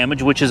hail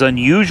damage, which is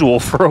unusual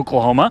for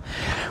Oklahoma.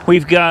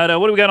 We've got,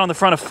 what do we got on the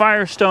front? of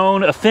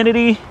Firestone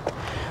Affinity.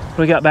 What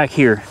do we got back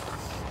here?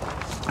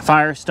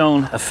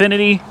 Firestone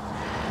Affinity.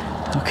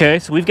 Okay,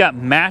 so we've got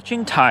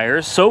matching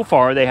tires. So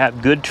far, they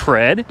have good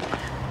tread.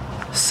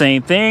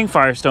 Same thing,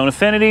 Firestone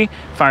Affinity,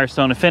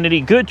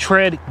 good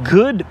tread,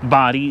 good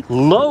body,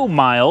 low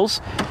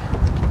miles.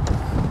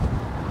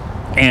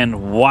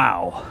 And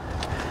wow,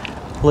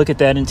 look at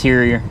that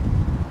interior.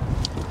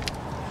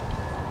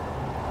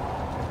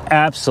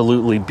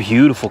 Absolutely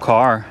beautiful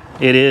car.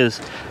 It is.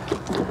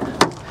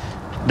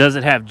 Does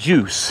it have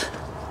juice?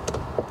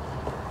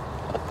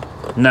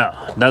 No,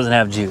 it doesn't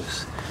have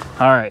juice.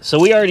 All right, so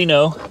we already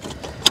know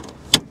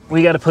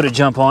we got to put a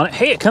jump on it.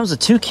 Hey, it comes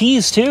with 2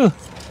 keys too.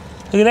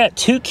 Look at that,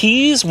 2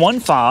 keys, 1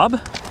 fob.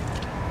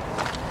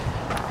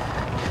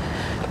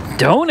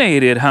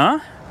 Donated, huh?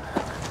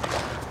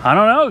 I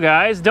don't know,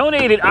 guys.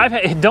 Donated.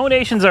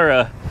 Donations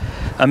are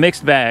a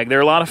mixed bag.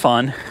 They're a lot of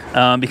fun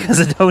because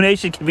a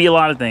donation can be a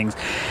lot of things.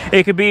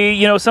 It could be,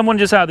 you know, someone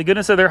just out of the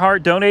goodness of their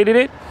heart donated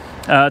it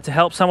to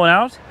help someone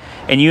out,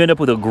 and you end up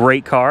with a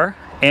great car.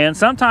 And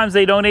sometimes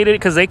they donated it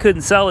because they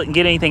couldn't sell it and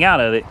get anything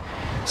out of it.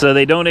 So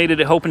they donated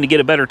it hoping to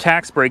get a better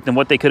tax break than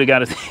what they could have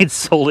got if they'd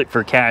sold it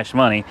for cash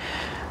money.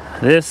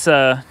 This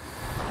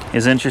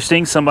is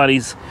interesting.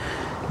 Somebody's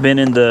been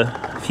in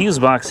the fuse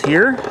box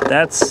here.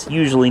 That's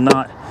usually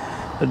not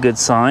a good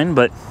sign,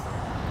 but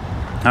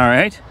all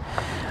right.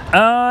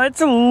 It's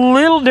a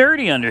little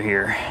dirty under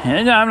here.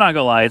 And I'm not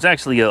gonna lie, it's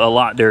actually a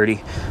lot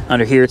dirty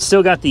under here. It's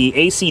still got the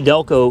AC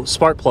Delco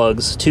spark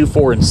plugs, 2,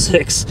 4, and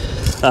 6.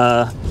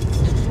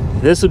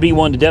 This would be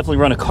one to definitely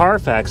run a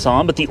Carfax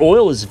on, but the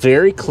oil is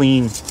very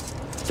clean,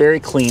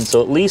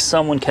 so at least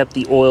someone kept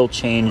the oil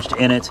changed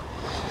in it.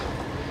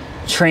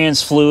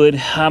 Trans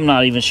fluid, I'm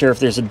not even sure if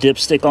there's a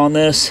dipstick on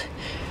this.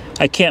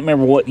 I can't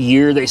remember what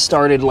year they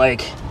started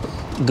like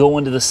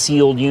going to the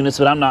sealed units,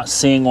 but I'm not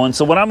seeing one.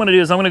 So what I'm gonna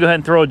do is I'm gonna go ahead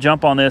and throw a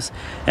jump on this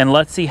and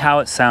let's see how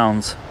it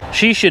sounds.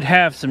 She should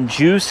have some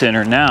juice in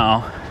her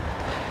now.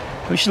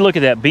 We should look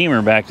at that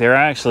Beamer back there.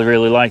 I actually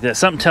really like that.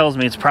 Something tells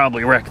me it's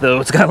probably wrecked though.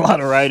 It's got a lot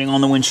of writing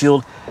on the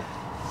windshield.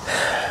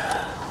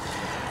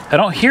 I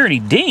don't hear any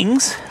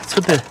dings. That's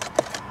what the...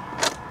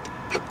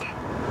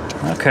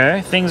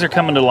 Okay, things are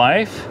coming to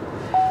life.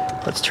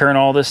 Let's turn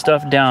all this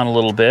stuff down a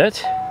little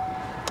bit.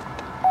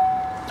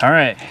 All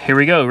right, here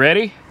we go.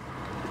 Ready?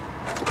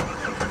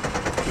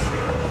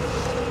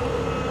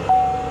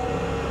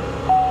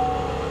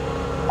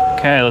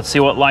 Okay, let's see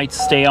what lights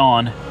stay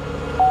on.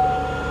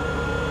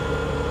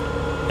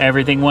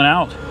 Everything went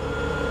out.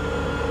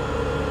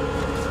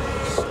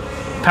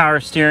 Power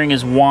steering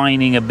is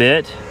whining a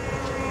bit.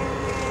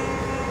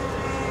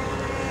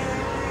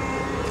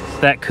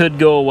 That could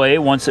go away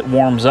once it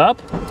warms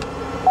up.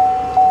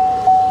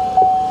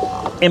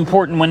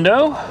 Important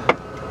window.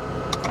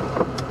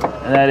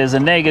 That is a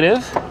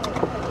negative.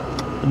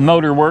 The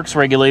motor works,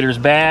 regulator's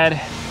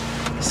bad.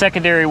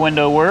 Secondary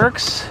window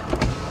works.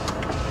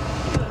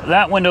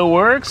 That window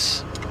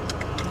works.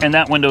 And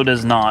that window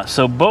does not.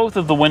 So both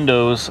of the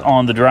windows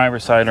on the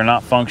driver's side are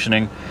not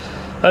functioning.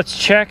 Let's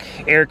check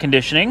air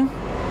conditioning.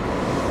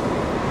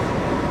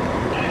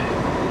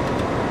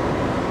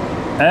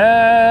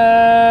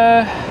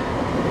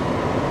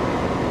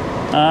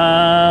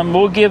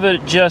 We'll give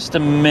it just a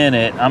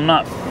minute. I'm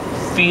not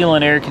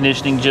feeling air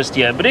conditioning just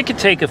yet, but it could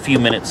take a few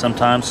minutes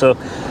sometimes. So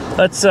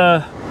let's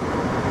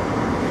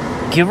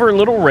give her a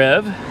little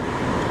rev.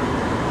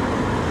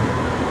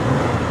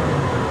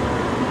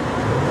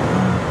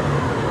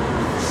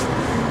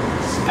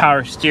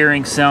 Power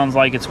steering sounds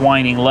like it's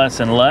whining less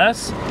and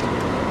less.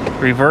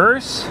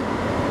 Reverse.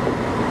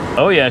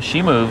 Oh yeah,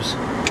 she moves.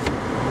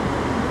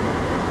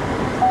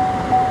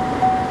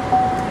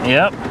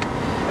 Yep.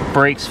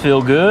 Brakes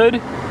feel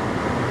good.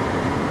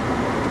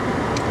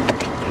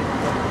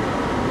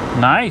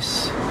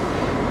 Nice.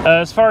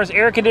 As far as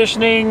air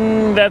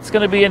conditioning, that's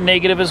going to be a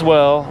negative as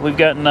well. We've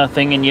got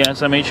nothing, and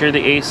yes, I made sure the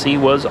AC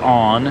was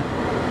on.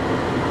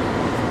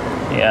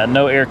 Yeah,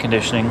 no air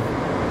conditioning.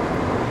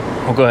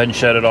 We'll go ahead and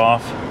shut it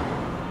off.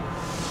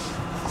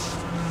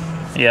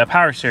 Yeah,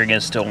 power steering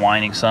is still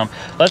whining some.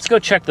 Let's go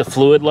check the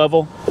fluid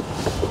level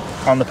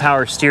on the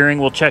power steering.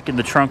 We'll check in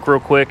the trunk real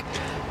quick.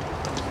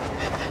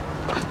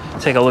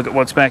 Take a look at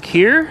what's back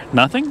here.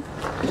 Nothing.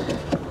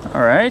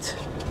 All right.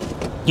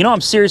 You know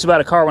I'm serious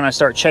about a car when I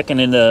start checking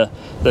in the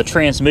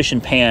transmission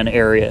pan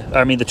area.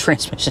 I mean the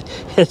transmission,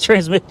 the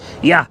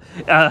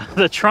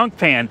trunk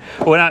pan.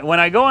 When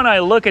I go and I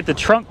look at the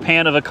trunk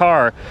pan of a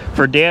car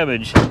for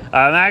damage,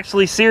 I'm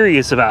actually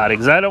serious about it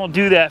because I don't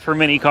do that for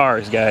many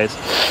cars, guys.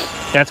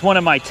 That's one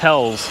of my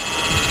tells.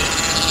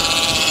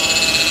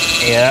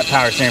 Yeah, that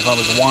power steering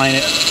pump is whining.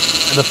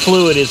 The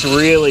fluid is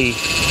really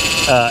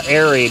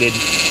aerated.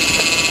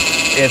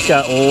 It's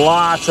got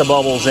lots of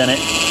bubbles in it,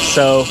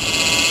 so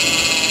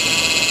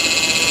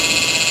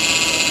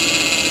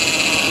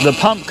the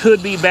pump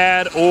could be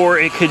bad or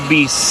it could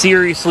be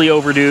seriously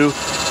overdue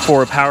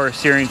for a power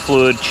steering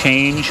fluid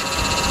change.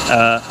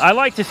 I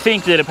like to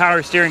think that a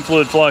power steering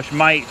fluid flush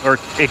might, or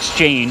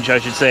exchange I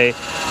should say,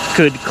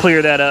 could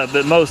clear that up,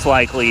 but most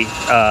likely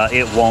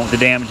it won't. The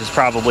damage is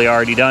probably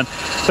already done.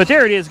 But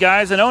there it is,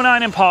 guys, an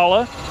 09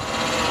 Impala.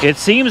 It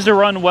seems to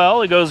run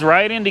well. It goes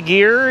right into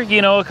gear.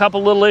 You know, a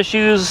couple little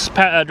issues.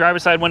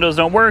 Driver's side windows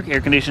don't work. Air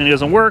conditioning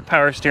doesn't work.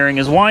 Power steering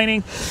is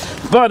whining.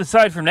 But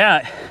aside from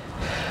that,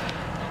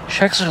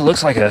 she actually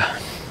looks like a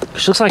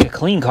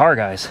clean car,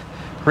 guys.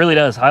 Really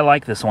does. I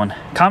like this one.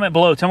 Comment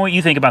below. Tell me what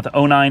you think about the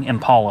 09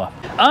 Impala.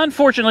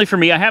 Unfortunately for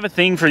me, I have a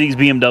thing for these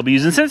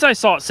BMWs, and since I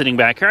saw it sitting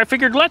back here, I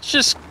figured let's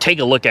just take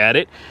a look at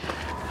it.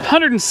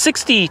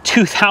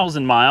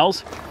 162,000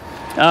 miles.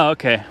 Oh,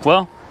 okay.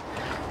 Well,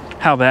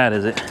 how bad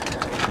is it?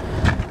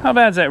 How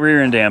bad is that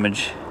rear end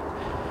damage?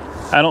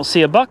 I don't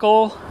see a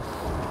buckle.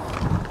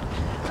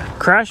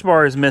 Crash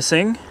bar is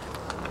missing.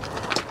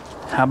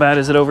 How bad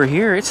is it over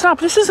here? It's not,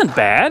 this isn't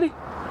bad.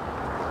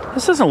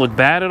 This doesn't look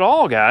bad at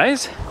all,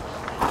 guys.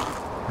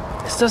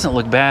 This doesn't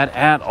look bad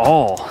at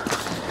all.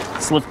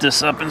 Let's lift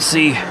this up and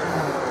see.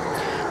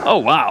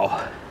 Oh,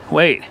 wow.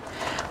 Wait,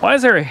 why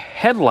is there a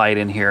headlight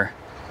in here?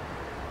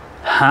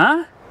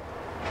 Huh?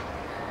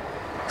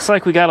 Looks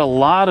like we got a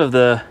lot of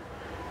the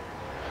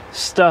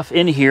stuff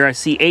in here. I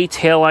see a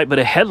taillight, but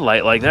a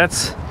headlight. Like,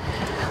 that's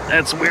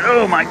weird.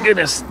 Oh, my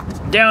goodness.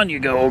 Down you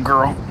go, old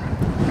girl.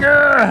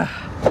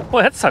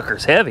 Boy, that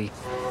sucker's heavy.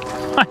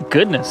 My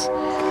goodness.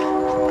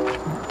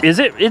 Is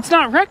it? It's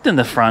not wrecked in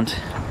the front.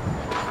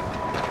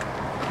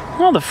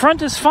 No, the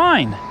front is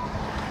fine.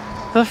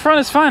 The front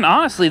is fine.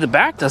 Honestly, the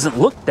back doesn't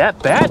look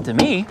that bad to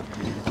me.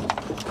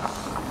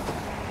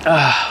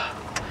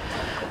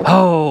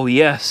 Oh,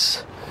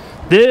 yes.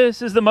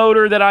 This is the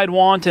motor that I'd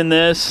want in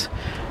this.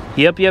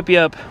 Yep.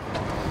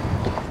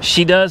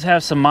 She does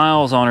have some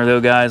miles on her though,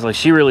 guys. Like,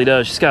 she really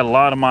does. She's got a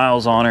lot of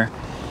miles on her.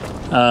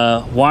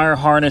 Wire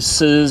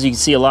harnesses. You can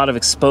see a lot of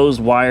exposed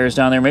wires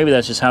down there. Maybe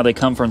that's just how they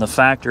come from the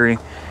factory.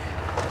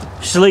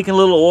 She's leaking a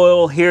little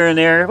oil here and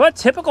there. What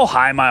typical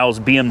high miles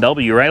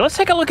BMW, right? Let's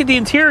take a look at the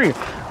interior.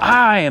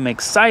 I am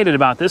excited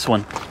about this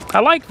one.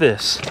 I like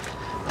this.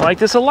 I like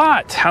this a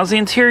lot. How's the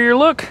interior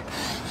look?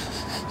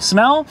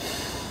 Smell?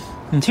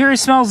 Interior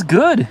smells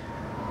good.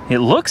 It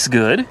looks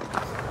good.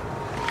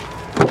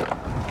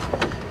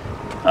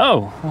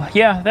 Oh,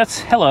 yeah, that's,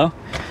 hello. All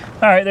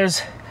right,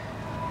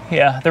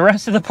 yeah, the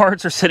rest of the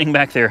parts are sitting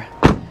back there.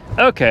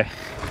 Okay,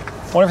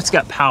 wonder if it's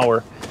got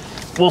power.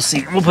 We'll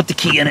see. We'll put the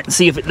key in it and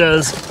see if it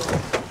does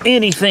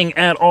anything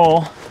at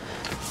all.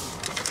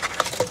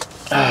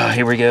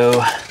 Here we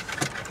go.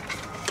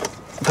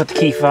 Put the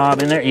key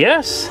fob in there.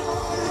 Yes.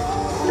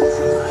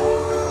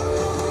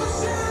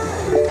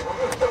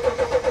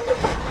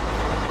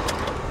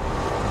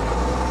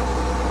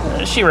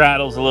 She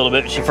rattles a little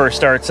bit when she first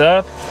starts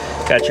up.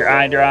 Got your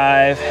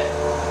iDrive.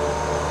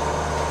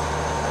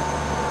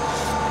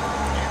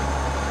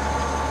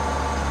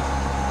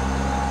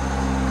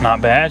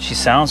 Not bad. She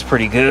sounds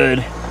pretty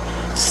good.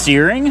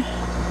 Steering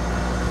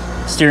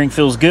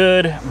feels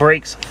good.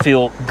 Brakes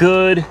feel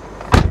good.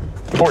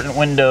 Important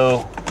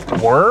window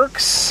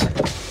works.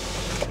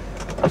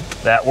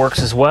 That works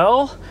as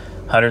well.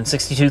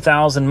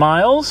 162,000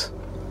 miles.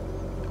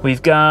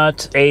 We've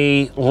got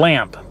a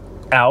lamp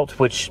out,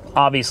 which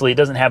obviously it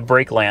doesn't have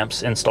brake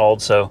lamps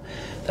installed, so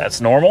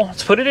that's normal.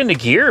 Let's put it into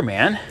gear,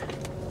 man.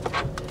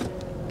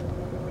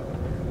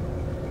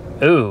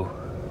 Ooh.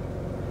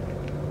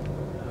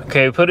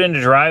 Okay, we put it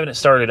into drive and it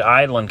started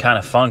idling kind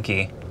of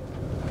funky.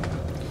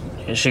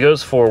 And she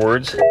goes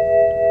forwards.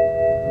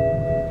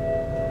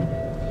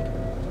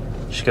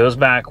 She goes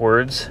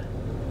backwards.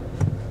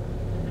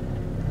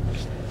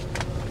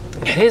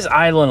 It is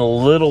idling a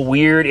little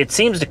weird. It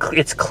seems to,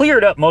 it's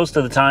cleared up most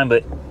of the time,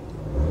 but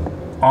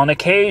on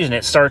occasion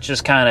it starts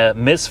just kind of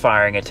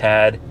misfiring a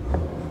tad.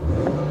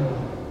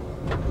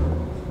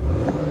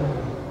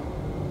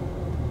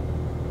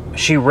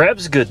 She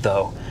revs good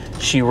though.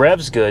 She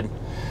revs good.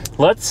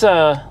 Let's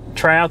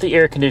try out the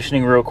air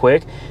conditioning real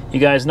quick. You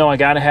guys know I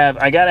gotta have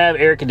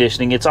air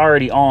conditioning. It's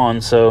already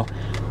on, so.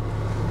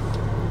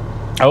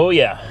 Oh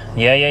yeah.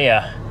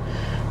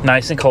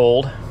 Nice and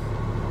cold.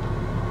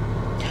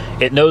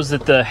 It knows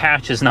that the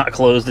hatch is not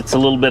closed. It's a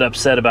little bit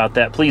upset about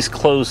that. Please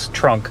close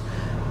trunk.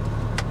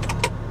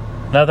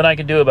 Nothing I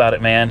can do about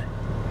it, man.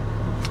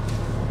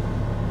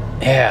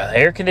 Yeah, the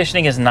air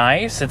conditioning is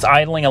nice. It's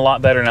idling a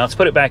lot better now. Let's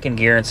put it back in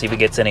gear and see if it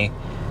gets any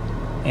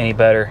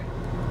better.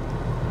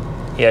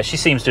 Yeah, she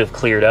seems to have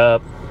cleared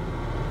up.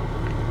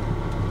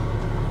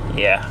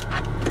 Yeah.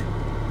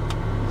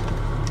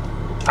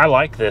 I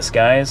like this,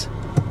 guys.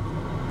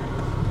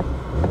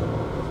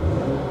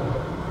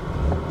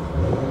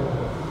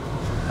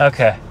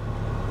 Okay.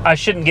 I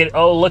shouldn't get...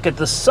 Oh, look at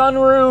the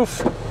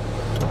sunroof.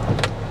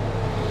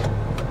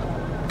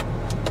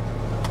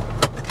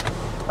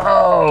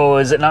 Oh,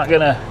 is it not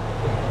gonna...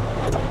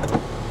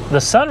 The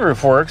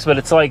sunroof works, but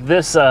it's like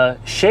this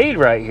shade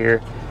right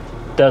here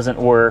doesn't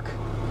work.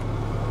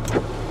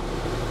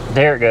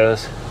 There it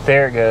goes.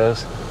 There it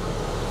goes.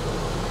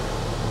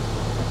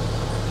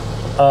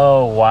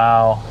 Oh,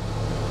 wow.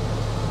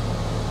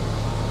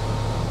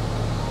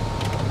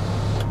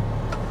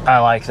 I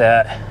like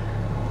that.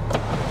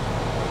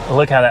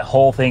 Look how that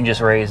whole thing just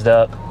raised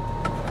up.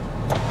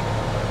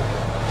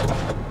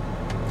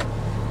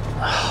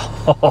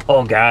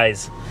 Oh,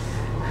 guys.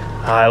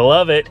 I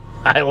love it.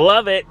 I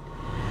love it.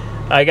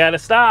 I gotta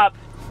stop.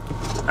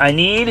 I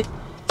need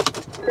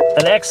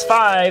an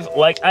X5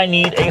 like I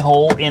need a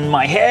hole in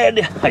my head.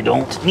 I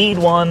don't need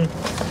one.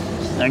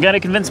 I gotta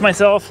convince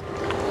myself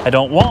I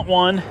don't want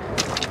one.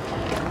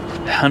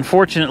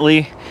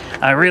 Unfortunately,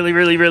 I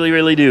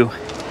really do.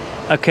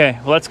 Okay,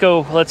 let's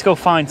go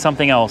find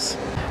something else.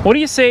 What do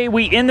you say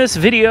we end this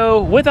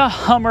video with a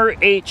Hummer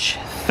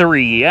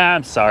H3? Yeah,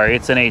 I'm sorry,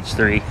 it's an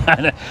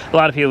H3. A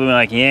lot of people will be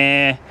like,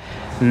 yeah,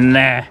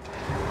 nah.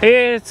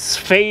 It's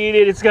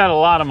faded, it's got a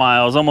lot of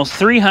miles, almost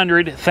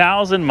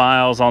 300,000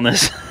 miles on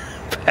this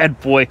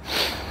bad boy.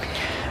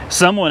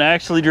 Someone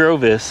actually drove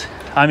this.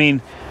 I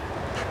mean,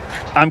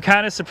 I'm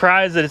kind of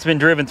surprised that it's been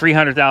driven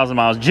 300,000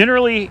 miles.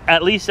 Generally,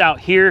 at least out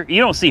here,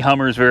 you don't see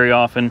Hummers very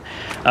often.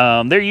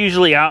 They're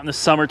usually out in the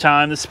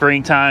summertime, the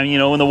springtime, you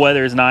know, when the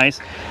weather is nice.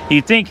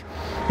 You'd think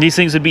these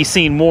things would be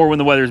seen more when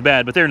the weather is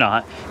bad, but they're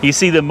not. You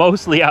see them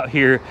mostly out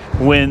here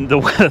when the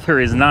weather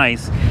is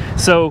nice.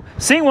 So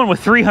seeing one with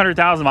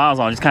 300,000 miles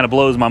on just kind of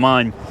blows my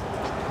mind.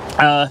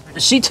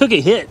 She took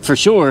a hit for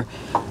sure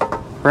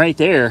right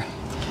there.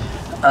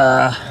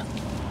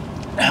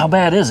 How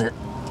bad is it?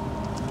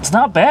 It's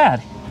not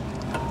bad.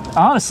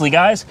 Honestly,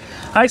 guys,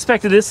 I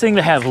expected this thing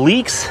to have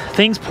leaks,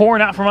 things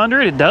pouring out from under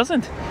it. It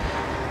doesn't.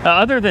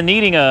 Other than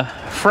needing a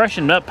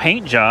freshened up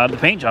paint job, the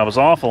paint job was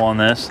awful on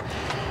this.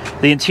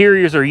 The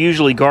interiors are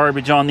usually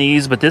garbage on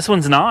these, but this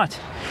one's not.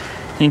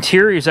 The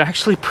interior is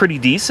actually pretty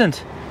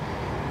decent.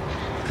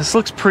 This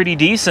looks pretty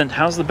decent.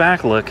 How's the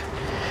back look?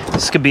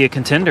 This could be a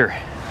contender.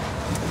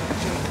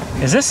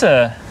 Is this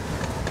an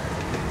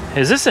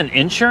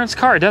insurance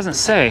car? It doesn't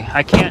say.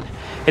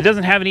 It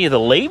doesn't have any of the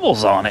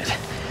labels on it.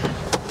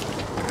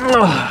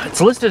 Ugh,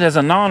 it's listed as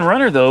a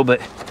non-runner though, but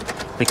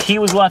the key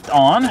was left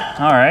on.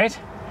 All right,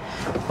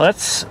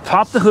 let's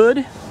pop the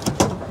hood.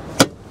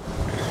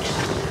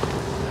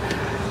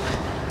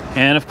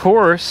 And of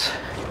course,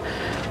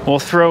 we'll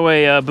throw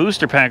a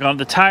booster pack on.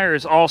 The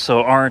tires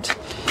also aren't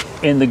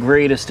in the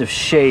greatest of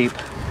shape,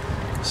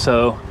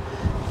 so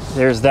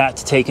there's that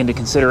to take into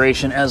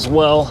consideration as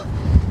well.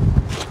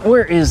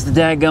 Where is the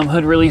dadgum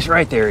hood release?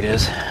 Right there it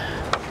is.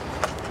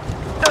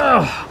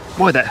 Oh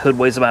boy, that hood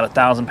weighs about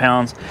 1,000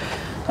 pounds.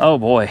 Oh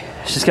boy,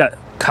 she's got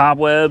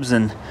cobwebs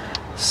and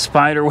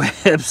spider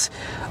webs.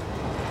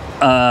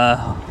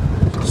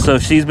 So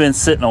she's been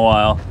sitting a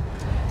while.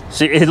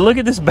 Look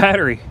at this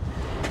battery.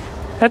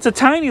 That's a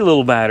tiny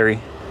little battery.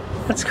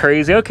 That's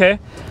crazy. Okay.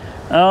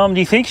 Do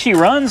you think she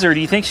runs, or do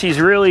you think she's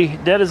really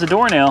dead as a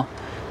doornail?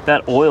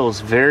 That oil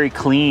is very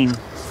clean.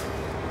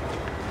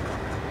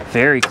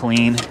 Very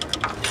clean.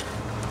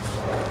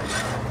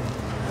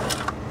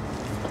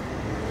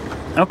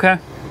 Okay.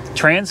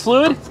 Trans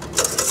fluid.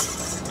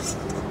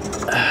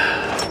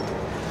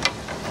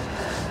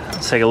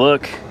 Let's take a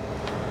look.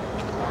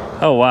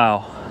 Oh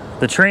wow.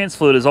 The trans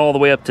fluid is all the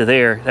way up to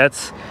there.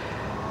 That's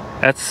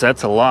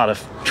a lot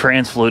of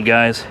trans fluid,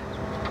 guys.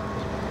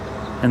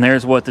 And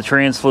there's what the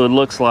trans fluid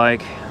looks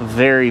like.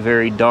 Very,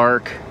 very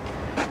dark.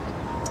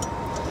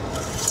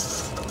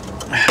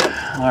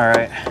 All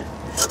right.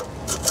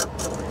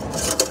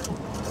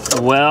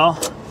 Well,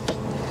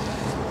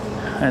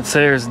 I'd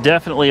say there's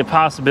definitely a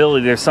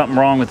possibility there's something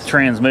wrong with the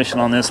transmission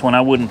on this one.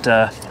 I wouldn't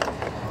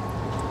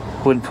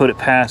put it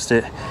past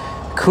it.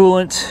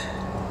 Coolant,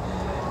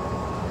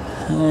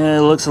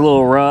 it looks a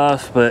little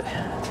rough, but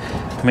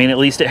I mean, at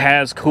least it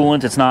has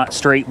coolant. It's not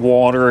straight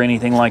water or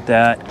anything like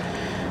that.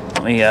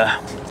 Let me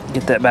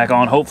get that back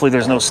on. Hopefully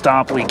there's no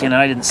stop leak in it.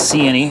 I didn't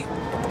see any.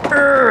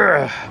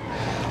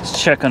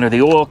 Let's check under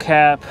the oil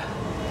cap.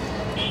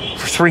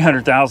 For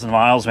 300,000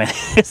 miles, man,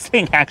 this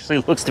thing actually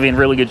looks to be in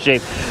really good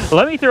shape.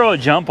 Let me throw a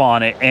jump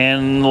on it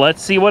and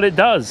let's see what it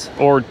does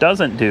or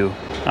doesn't do.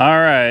 All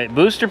right,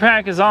 booster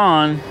pack is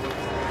on.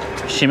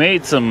 She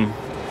made some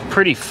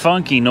pretty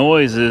funky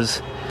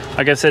noises.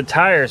 Like I said,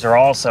 tires are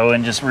also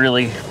in just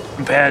really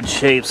bad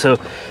shape. So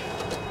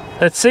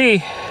let's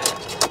see.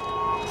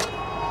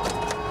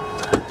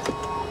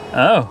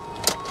 Oh,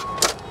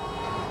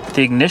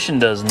 the ignition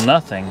does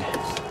nothing.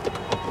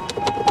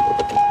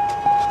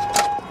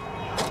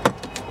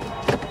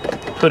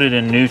 Put it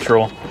in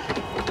neutral.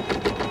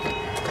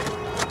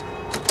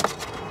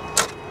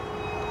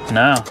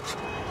 No,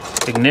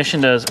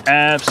 ignition does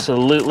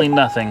absolutely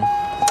nothing.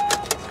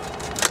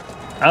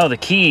 Oh, the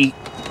key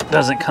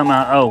doesn't come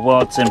out. Oh,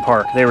 well, it's in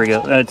park. There we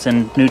go. It's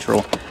in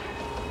neutral.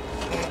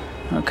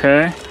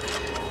 Okay.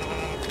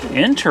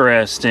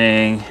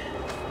 Interesting.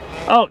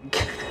 Oh,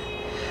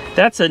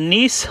 that's a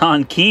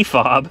Nissan key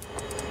fob.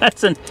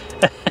 It's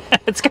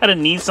got a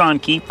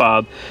Nissan key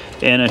fob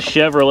and a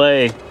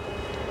Chevrolet.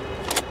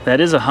 That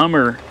is a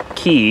Hummer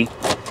key.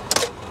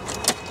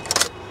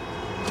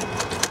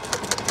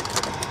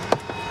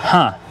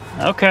 Huh.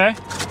 Okay.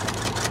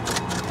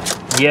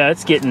 Yeah,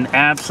 it's getting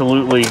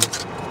absolutely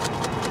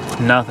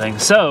nothing.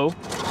 So,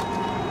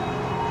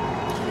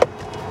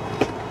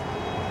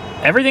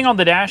 everything on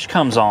the dash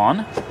comes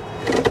on.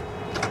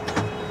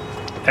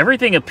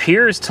 Everything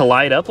appears to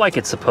light up like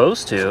it's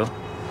supposed to.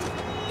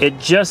 It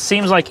just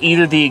seems like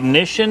either the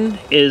ignition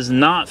is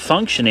not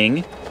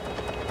functioning,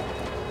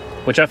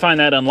 which I find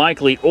that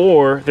unlikely,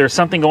 or there's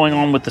something going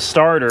on with the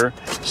starter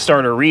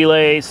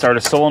relay, starter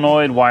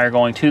solenoid, wire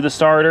going to the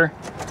starter.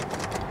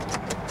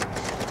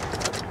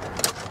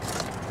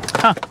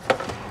 Huh.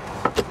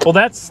 Well,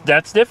 that's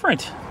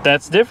different.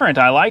 That's different.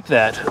 I like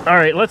that. All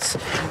right, let's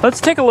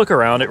take a look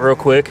around it real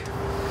quick.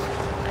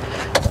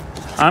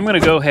 I'm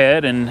gonna go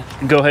ahead and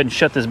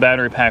shut this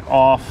battery pack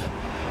off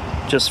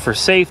just for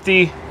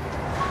safety.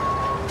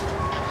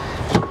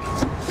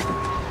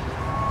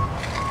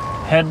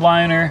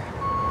 Headliner.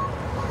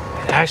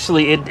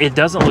 Actually, it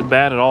doesn't look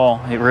bad at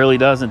all. It really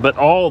doesn't. But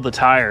all the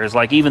tires,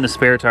 like even the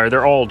spare tire,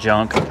 they're all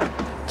junk.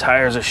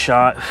 Tires are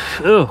shot.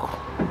 Ooh.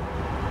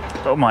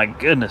 Oh my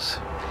goodness.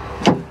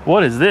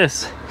 What is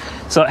this?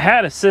 So it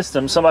had a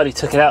system. Somebody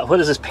took it out. What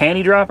is this,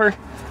 panty dropper?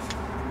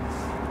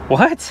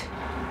 What?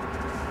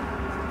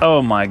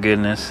 Oh my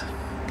goodness.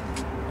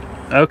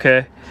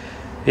 Okay.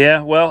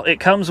 Yeah, well, it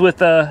comes with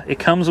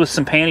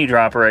some panty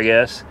dropper, I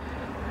guess.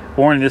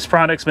 Warning, this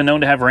product's been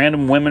known to have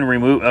random women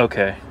remove.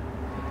 Okay.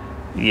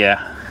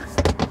 Yeah.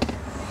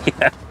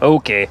 Yeah,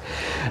 okay.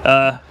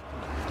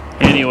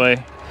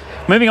 Anyway,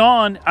 moving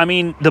on. I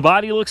mean, the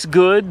body looks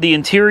good. The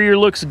interior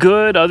looks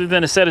good, other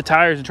than a set of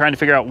tires and trying to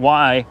figure out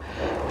why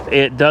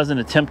it doesn't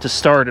attempt to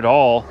start at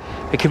all.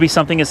 It could be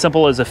something as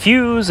simple as a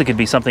fuse. It could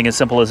be something as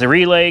simple as a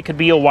relay. It could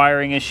be a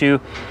wiring issue.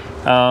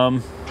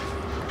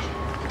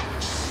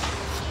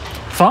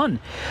 Fun.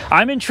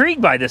 I'm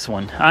intrigued by this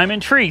one. I'm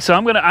intrigued. So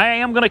I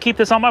am gonna keep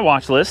this on my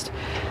watch list,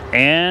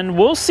 and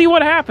we'll see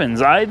what happens.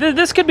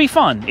 This could be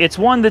fun. It's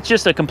one that's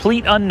just a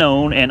complete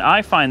unknown, and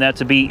I find that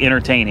to be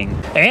entertaining.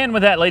 And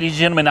with that, ladies and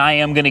gentlemen, I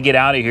am gonna get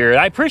out of here.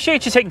 I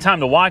appreciate you taking time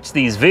to watch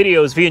these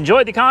videos. If you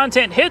enjoyed the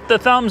content, hit the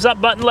thumbs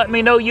up button. Let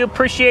me know you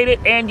appreciate it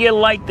and you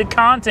like the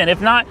content. If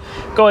not,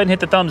 go ahead and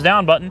hit the thumbs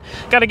down button.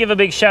 Gotta give a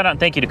big shout out and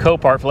thank you to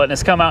Copart for letting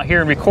us come out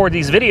here and record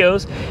these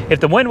videos. If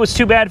the wind was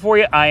too bad for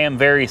you, I am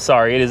very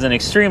sorry. It is an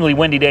extremely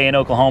windy day in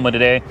Oklahoma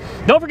today.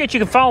 Don't forget you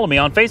can follow me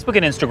on Facebook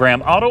and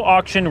Instagram, Auto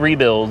Auction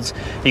Rebuilds.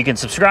 You can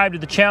subscribe to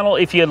the channel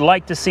if you'd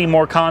like to see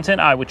more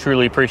content. I would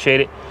truly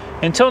appreciate it.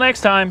 Until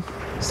next time,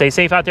 stay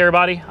safe out there,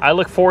 everybody. I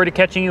look forward to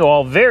catching you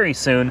all very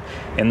soon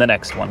in the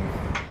next one.